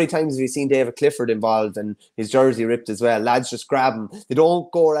 How many times have you seen David Clifford involved and his jersey ripped as well? Lads just grab him. They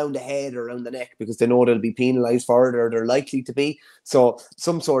don't go around the head or around the neck because they know they'll be penalised for it, or they're likely to be. So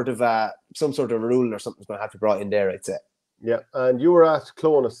some sort of a rule or something's going to have to be brought in there, I'd say. Yeah, and you were at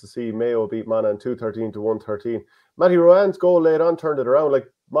Clonus to see Mayo beat Monaghan 2-13 to 1-13. Matty Rowan's goal late on turned it around. Like,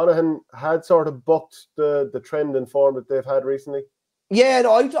 Monaghan had sort of bucked the trend and form that they've had recently. Yeah,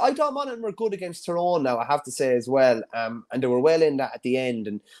 no, I thought Monaghan were good against Tyrone now, I have to say as well. And they were well in that at the end,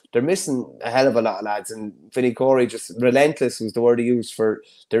 and they're missing a hell of a lot of lads. And Vinnie Corey, just relentless was the word he used for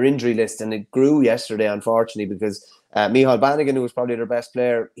their injury list, and it grew yesterday, unfortunately, because Micheál Bannigan, who was probably their best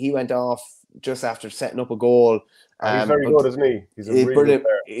player, he went off just after setting up a goal. He's very good, isn't he? He's a really good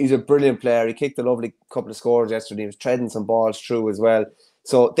player. He's a brilliant player. He kicked a lovely couple of scores yesterday. He was treading some balls through as well.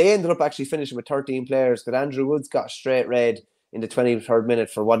 So they ended up actually finishing with 13 players, but Andrew Woods got a straight red in the 23rd minute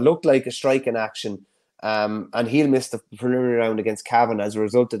for what looked like a striking action. And he'll miss the preliminary round against Cavan as a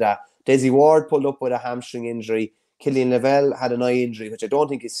result of that. Desi Ward pulled up with a hamstring injury. Killian Lavelle had an eye injury, which I don't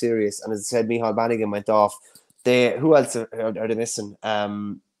think is serious. And as I said, Micheál Bannigan went off. Who else are they missing?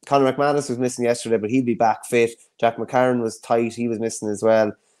 Conor McManus was missing yesterday, but he'll be back fit. Jack McCarron was tight. He was missing as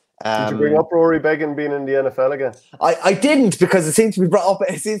well. Did you bring up Rory Beggan being in the NFL again? I didn't, because it seems to be brought up.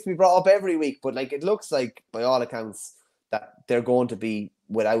 It seems to be brought up every week. But like, it looks like, by all accounts, that they're going to be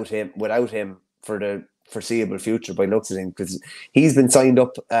without him for the foreseeable future, by looks at him, because he's been signed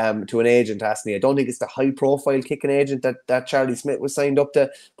up to an agent, hasn't he? I don't think it's the high profile kicking agent that Charlie Smith was signed up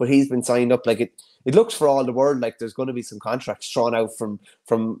to, but he's been signed up. Like, it looks for all the world like there's going to be some contracts thrown out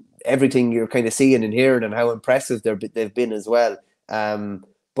from everything you're kind of seeing and hearing, and how impressive they've been as well.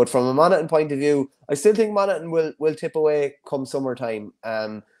 But from a Monaghan point of view, I still think Monaghan will tip away come summertime.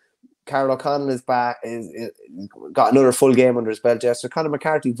 Carl O'Connell is back, got another full game under his belt yesterday. Conor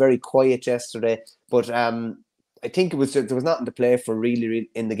McCarthy very quiet yesterday, but I think there was nothing to play for really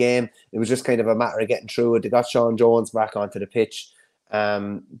in the game. It was just kind of a matter of getting through it. They got Sean Jones back onto the pitch,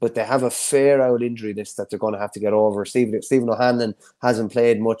 but they have a fair old injury list that they're going to have to get over. Stephen O'Hanlon hasn't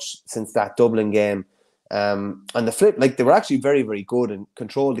played much since that Dublin game. On the flip, like, they were actually very, very good and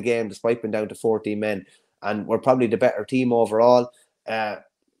controlled the game despite being down to 14 men, and were probably the better team overall.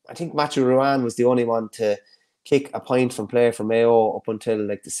 I think Matthew Ruan was the only one to kick a point from play for Mayo up until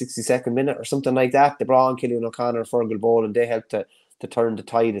like the 62nd minute or something like that. They brought on Killian O'Connor, Fergal Bowl, and they helped to turn the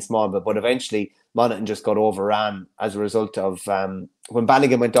tide a small bit. But eventually, Monaghan just got overran as a result of when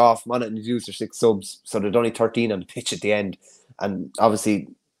Bannigan went off, Monaghan used their 6 subs, so there'd only 13 on the pitch at the end. And obviously,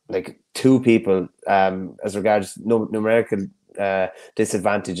 like, 2 people, as regards numerical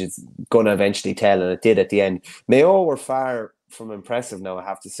disadvantage, it's going to eventually tell, and it did at the end. Mayo were far from impressive now, I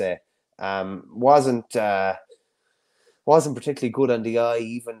have to say. Wasn't particularly good on the eye.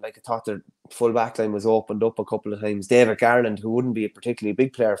 Even, like, I thought their full back line was opened up a couple of times. David Garland, who wouldn't be a particularly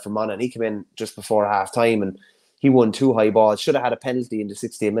big player for Monaghan, he came in just before half time and he won 2 high balls. Should have had a penalty in the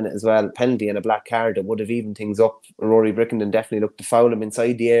 60th minute as well. Penalty and a black card that would have evened things up. Rory Brickenden definitely looked to foul him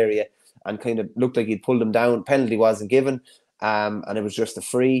inside the area and kind of looked like he'd pulled him down. Penalty wasn't given, and it was just a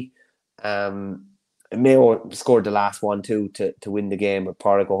free. Mayo scored the last one too to win the game, with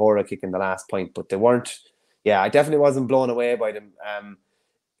Pádraig O'Hora kicking the last point, but they weren't. Yeah, I definitely wasn't blown away by them.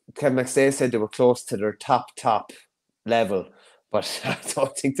 Kevin McStay said they were close to their top level, but I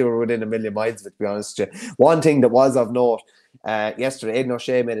don't think they were within a million miles of it, to be honest with you. One thing that was of note, yesterday, Aidan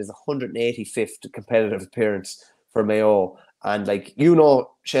O'Shea made his 185th competitive appearance for Mayo. And, like,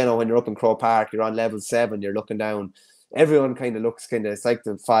 Shano, when you're up in Croke Park, you're on level 7, you're looking down. Everyone kind of looks it's like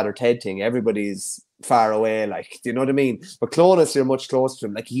the Father Ted thing. Everybody's far away, like, do you know what I mean? But Clonus, you're much closer to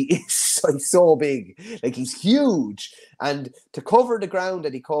him. Like, he is so big, like, he's huge, and to cover the ground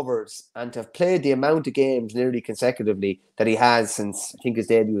that he covers and to have played the amount of games nearly consecutively that he has since, I think his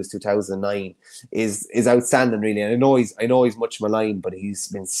debut was 2009, is outstanding, really. And I know he's much maligned, but he's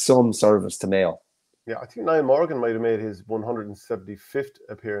been some service to Mayo. Yeah, I think Niall Morgan might have made his 175th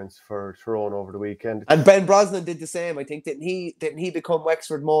appearance for Tyrone over the weekend. And Ben Brosnan did the same, I think. Didn't he become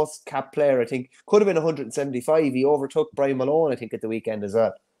Wexford most capped player? I think could have been 175. He overtook Brian Malone, I think, at the weekend as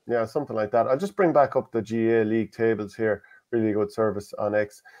well. Yeah, something like that. I'll just bring back up the GA league tables here. Really good service on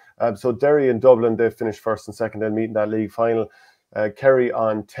X. So Derry and Dublin, they finished first and second, then meeting that league final. Kerry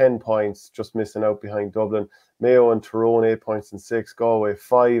on 10 points, just missing out behind Dublin. Mayo and Tyrone 8 points and 6. Galway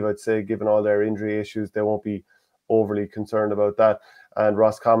 5, I'd say, given all their injury issues, they won't be overly concerned about that. And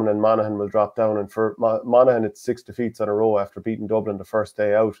Roscommon and Monaghan will drop down. And for Monaghan, it's 6 defeats in a row after beating Dublin the first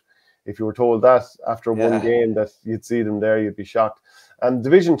day out. If you were told that after one game that you'd see them there, you'd be shocked. And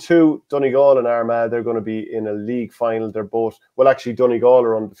Division 2, Donegal and Armagh, they're going to be in a league final. They're both, well, actually, Donegal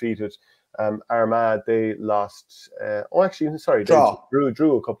are undefeated. Armagh, they lost. They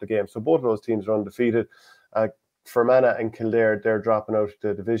drew a couple of games. So both of those teams are undefeated. Fermanagh and Kildare, they're dropping out of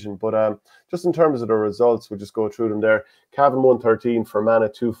the division. But just in terms of the results, we'll just go through them there. Cavan 113, Fermanagh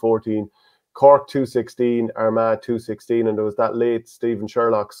 214, Cork 216, Armagh 216, and there was that late Stephen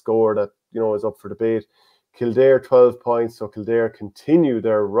Sherlock score that is up for debate. Kildare 12 points, so Kildare continue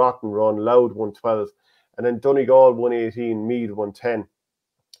their rotten run. Louth 112, and then Donegal 118, Meath 110.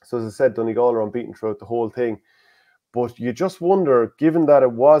 So as I said, Donegal are unbeaten throughout the whole thing. But you just wonder, given that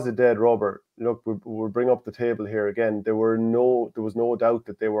it was a dead rubber, look, we'll bring up the table here again. There was no doubt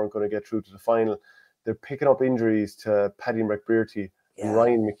that they weren't going to get through to the final. They're picking up injuries to Paddy McBrearty and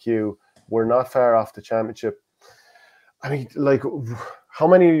Ryan McHugh. We're not far off the championship. I mean, like, how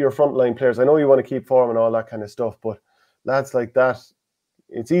many of your frontline players? I know you want to keep form and all that kind of stuff, but lads like that,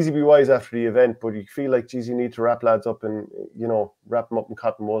 it's easy to be wise after the event, but you feel like, geez, you need to wrap lads up and, wrap them up in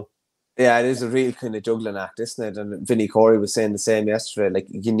cotton wool. Yeah, it is a real kind of juggling act, isn't it? And Vinnie Corey was saying the same yesterday. Like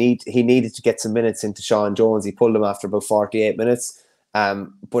he needed to get some minutes into Sean Jones. He pulled him after about 48 minutes.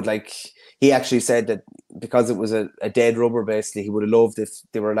 But like he actually said that because it was a dead rubber, basically, he would have loved if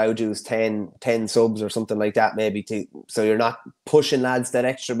they were allowed to use 10 subs or something like that, maybe so you're not pushing lads that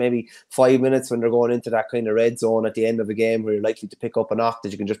extra maybe 5 minutes when they're going into that kind of red zone at the end of a game where you're likely to pick up a knock,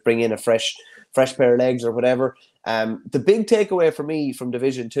 that you can just bring in a fresh pair of legs or whatever. The big takeaway for me from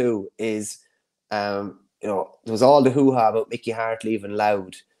Division 2 is, there was all the hoo-ha about Mickey Hart leaving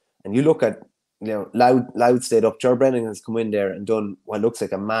Louth. And you look at, Louth stayed up. Ger Brennan has come in there and done what looks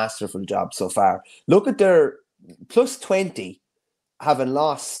like a masterful job so far. Look at their plus 20, having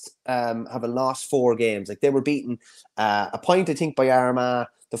lost 4 games. Like they were beaten a point, I think, by Armagh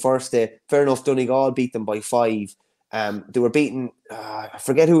the first day. Fair enough, Donegal beat them by 5. They were beaten, I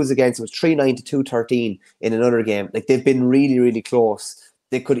forget who was against. It was 3-9 to 2-13 in another game. Like they've been really, really close.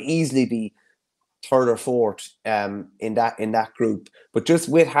 They could easily be third or fourth in that group. But just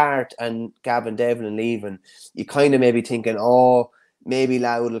with Hart and Gavin Devlin leaving, you kind of maybe thinking, oh, maybe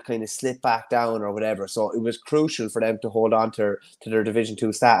Louth will kind of slip back down or whatever. So it was crucial for them to hold on to their Division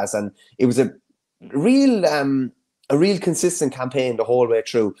 2 status. And it was a real consistent campaign the whole way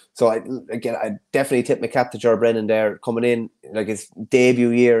through. So I definitely tip my cap to Ger Brennan there, coming in like his debut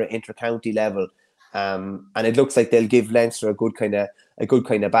year at inter-county level. And it looks like they'll give Leinster a good kind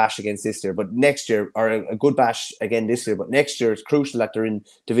of bash against this year. But next year, or a good bash again this year, but next year it's crucial that they're in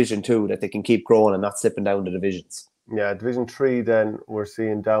Division 2, that they can keep growing and not slipping down the divisions. Yeah, Division 3 then we're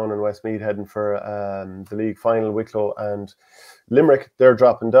seeing Down and Westmeath heading for the league final. Wicklow and Limerick, they're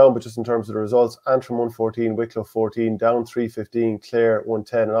dropping down, but just in terms of the results, Antrim 114, Wicklow 14, Down 315, Clare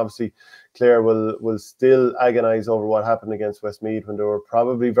 110. And obviously Clare will still agonise over what happened against Westmeath when they were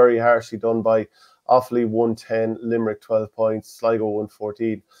probably very harshly done by Offaly 110, Limerick 12 points, Sligo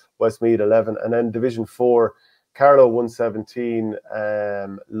 114, Westmeath 11. And then Division 4, Carlow 117,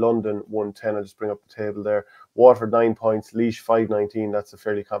 London 110. I'll just bring up the table there. Waterford 9 points, Laois 519. That's a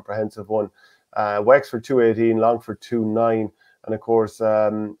fairly comprehensive one. Wexford 218, Longford 29. And of course,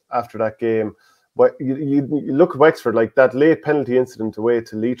 after that game, you look at Wexford, like that late penalty incident away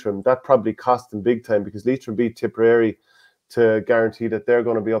to Leitrim, that probably cost them big time, because Leitrim beat Tipperary to guarantee that they're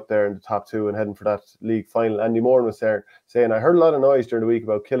going to be up there in the top 2 and heading for that league final. Andy Moran was there saying, I heard a lot of noise during the week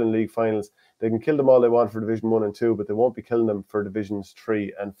about killing league finals. They can kill them all they want for Division 1 and 2, but they won't be killing them for Divisions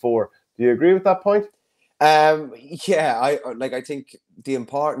 3 and 4. Do you agree with that point? Yeah, I think the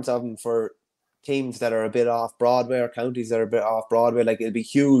importance of them for teams that are a bit off Broadway, or counties that are a bit off Broadway, like it'll be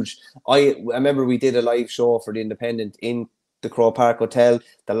huge. I remember we did a live show for the Independent in the Crow Park Hotel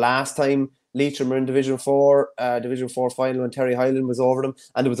the last time Leitrim were in Division 4 final when Terry Hyland was over them,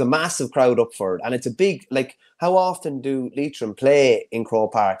 and there was a massive crowd up for it. And it's a big, like, how often do Leitrim play in Crow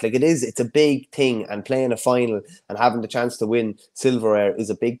Park? Like it's a big thing, and playing a final and having the chance to win silverware is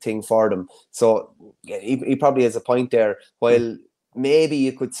a big thing for them. So he probably has a point there. While maybe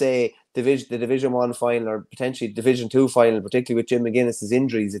you could say the Division 1 final, or potentially Division 2 final, particularly with Jim McGuinness's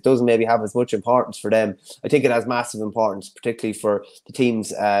injuries, it doesn't maybe have as much importance for them. I think it has massive importance, particularly for the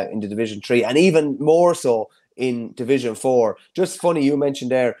teams in the Division 3, and even more so in Division 4. Just funny, you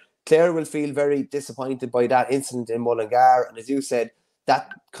mentioned there, Clare will feel very disappointed by that incident in Mullingar, and as you said, that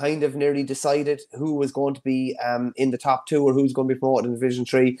kind of nearly decided who was going to be in the top 2, or who's going to be promoted in Division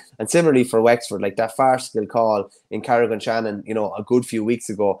 3. And similarly for Wexford, like that farcical call in Carrigan Shannon, a good few weeks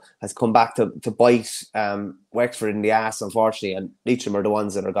ago, has come back to bite Wexford in the ass, unfortunately, and Leitrim are the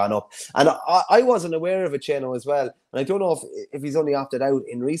ones that are gone up. And I wasn't aware of it, Cheno, as well. And I don't know if he's only opted out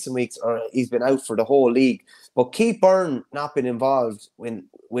in recent weeks or he's been out for the whole league. But Keith Byrne not been involved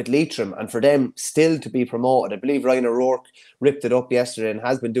with Leitrim, and for them still to be promoted. I believe Ryan O'Rourke ripped it up yesterday and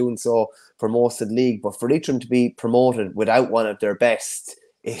has been doing so for most of the league. But for Leitrim to be promoted without one of their best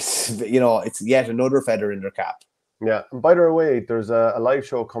is, it's yet another feather in their cap. Yeah, and by the way, there's a live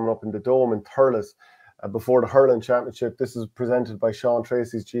show coming up in the Dome in Thurles before the Hurling Championship. This is presented by Sean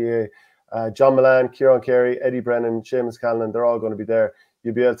Tracy's GA. John Milan, Kieran Carey, Eddie Brennan, Seamus Callan, they're all going to be there.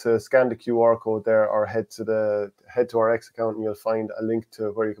 You'll be able to scan the QR code there, or head to our X account, and you'll find a link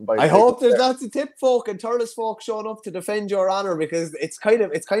to where you can buy. I hope there's lots of Tipp folk and Thurles folk showing up to defend your honour, because it's kind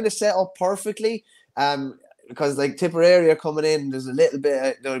of set up perfectly. Because like Tipperary are coming in,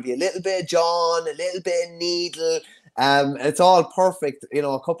 there'll be a little bit of John, a little bit of Needle, It's all perfect,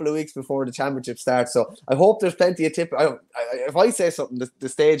 a couple of weeks before the championship starts. So I hope there's plenty of Tipp. If I say something, the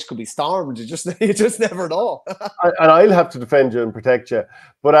stage could be stormed. You just never know. And I'll have to defend you and protect you.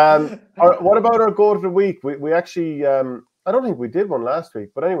 But what about our goal of the week? We actually, I don't think we did one last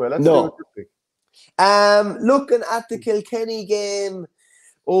week. But anyway, let's do it this week. Looking at the Kilkenny game.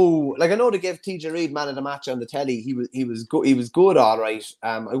 Oh, I know they gave TJ Reid man of the match on the telly. He was good, all right.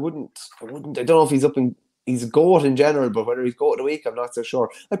 I don't know if he's a GOAT in general, but whether he's GOAT of the week, I'm not so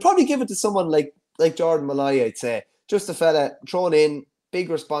sure. I'd probably give it to someone like Jordan Malloy, I'd say. Just a fella thrown in, big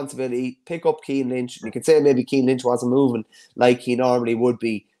responsibility, pick up Cian Lynch. You could say maybe Cian Lynch wasn't moving like he normally would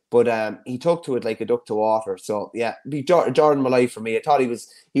be, but he took to it like a duck to water. So yeah, be Jordan Malloy for me. I thought he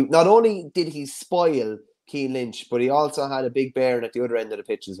not only did he spoil Cian Lynch, but he also had a big bear at the other end of the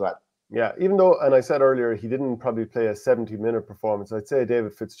pitch as well. Yeah, even though, and I said earlier, he didn't probably play a 70-minute performance, I'd say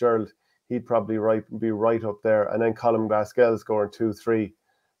David Fitzgerald, he'd probably be right up there. And then Colin Gaskell scoring 2-3.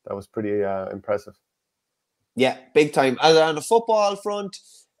 That was pretty impressive. Yeah, big time. And on the football front,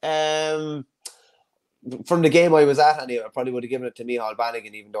 from the game I was at anyway, I probably would have given it to Micheál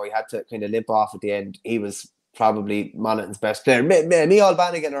Bannigan, even though he had to kind of limp off at the end. He was probably Monaghan's best player. Micheál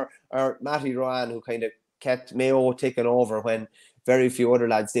Bannigan or Matty Rowan, who kind of kept Mayo taking over when very few other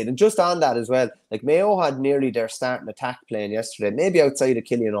lads did. And just on that as well, Mayo had nearly their starting attack playing yesterday, maybe outside of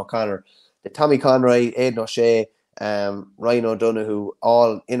Killian O'Connor, the Tommy Conroy, Aidan O'Shea, Ryan O'Donoghue,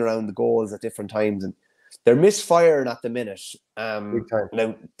 all in around the goals at different times, and they're misfiring at the minute.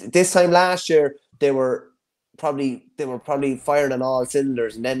 Now, this time last year, they were probably firing on all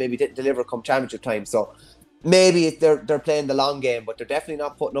cylinders, and then maybe didn't deliver come championship time. So maybe they're playing the long game, but they're definitely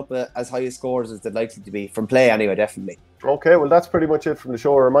not putting up as high a scores as they're likely to be from play anyway, definitely. Okay, well, that's pretty much it from the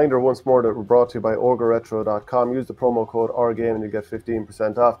show. A reminder once more that we're brought to you by ogreretro.com. Use the promo code OurGame and you get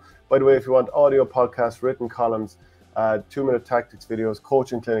 15% off. By the way, if you want audio podcasts, written columns, 2-minute tactics videos,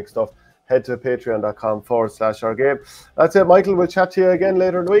 coaching clinic stuff, head to patreon.com/OurGame. That's it, Michael. We'll chat to you again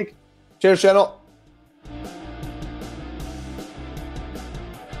later in the week. Cheers, Shano.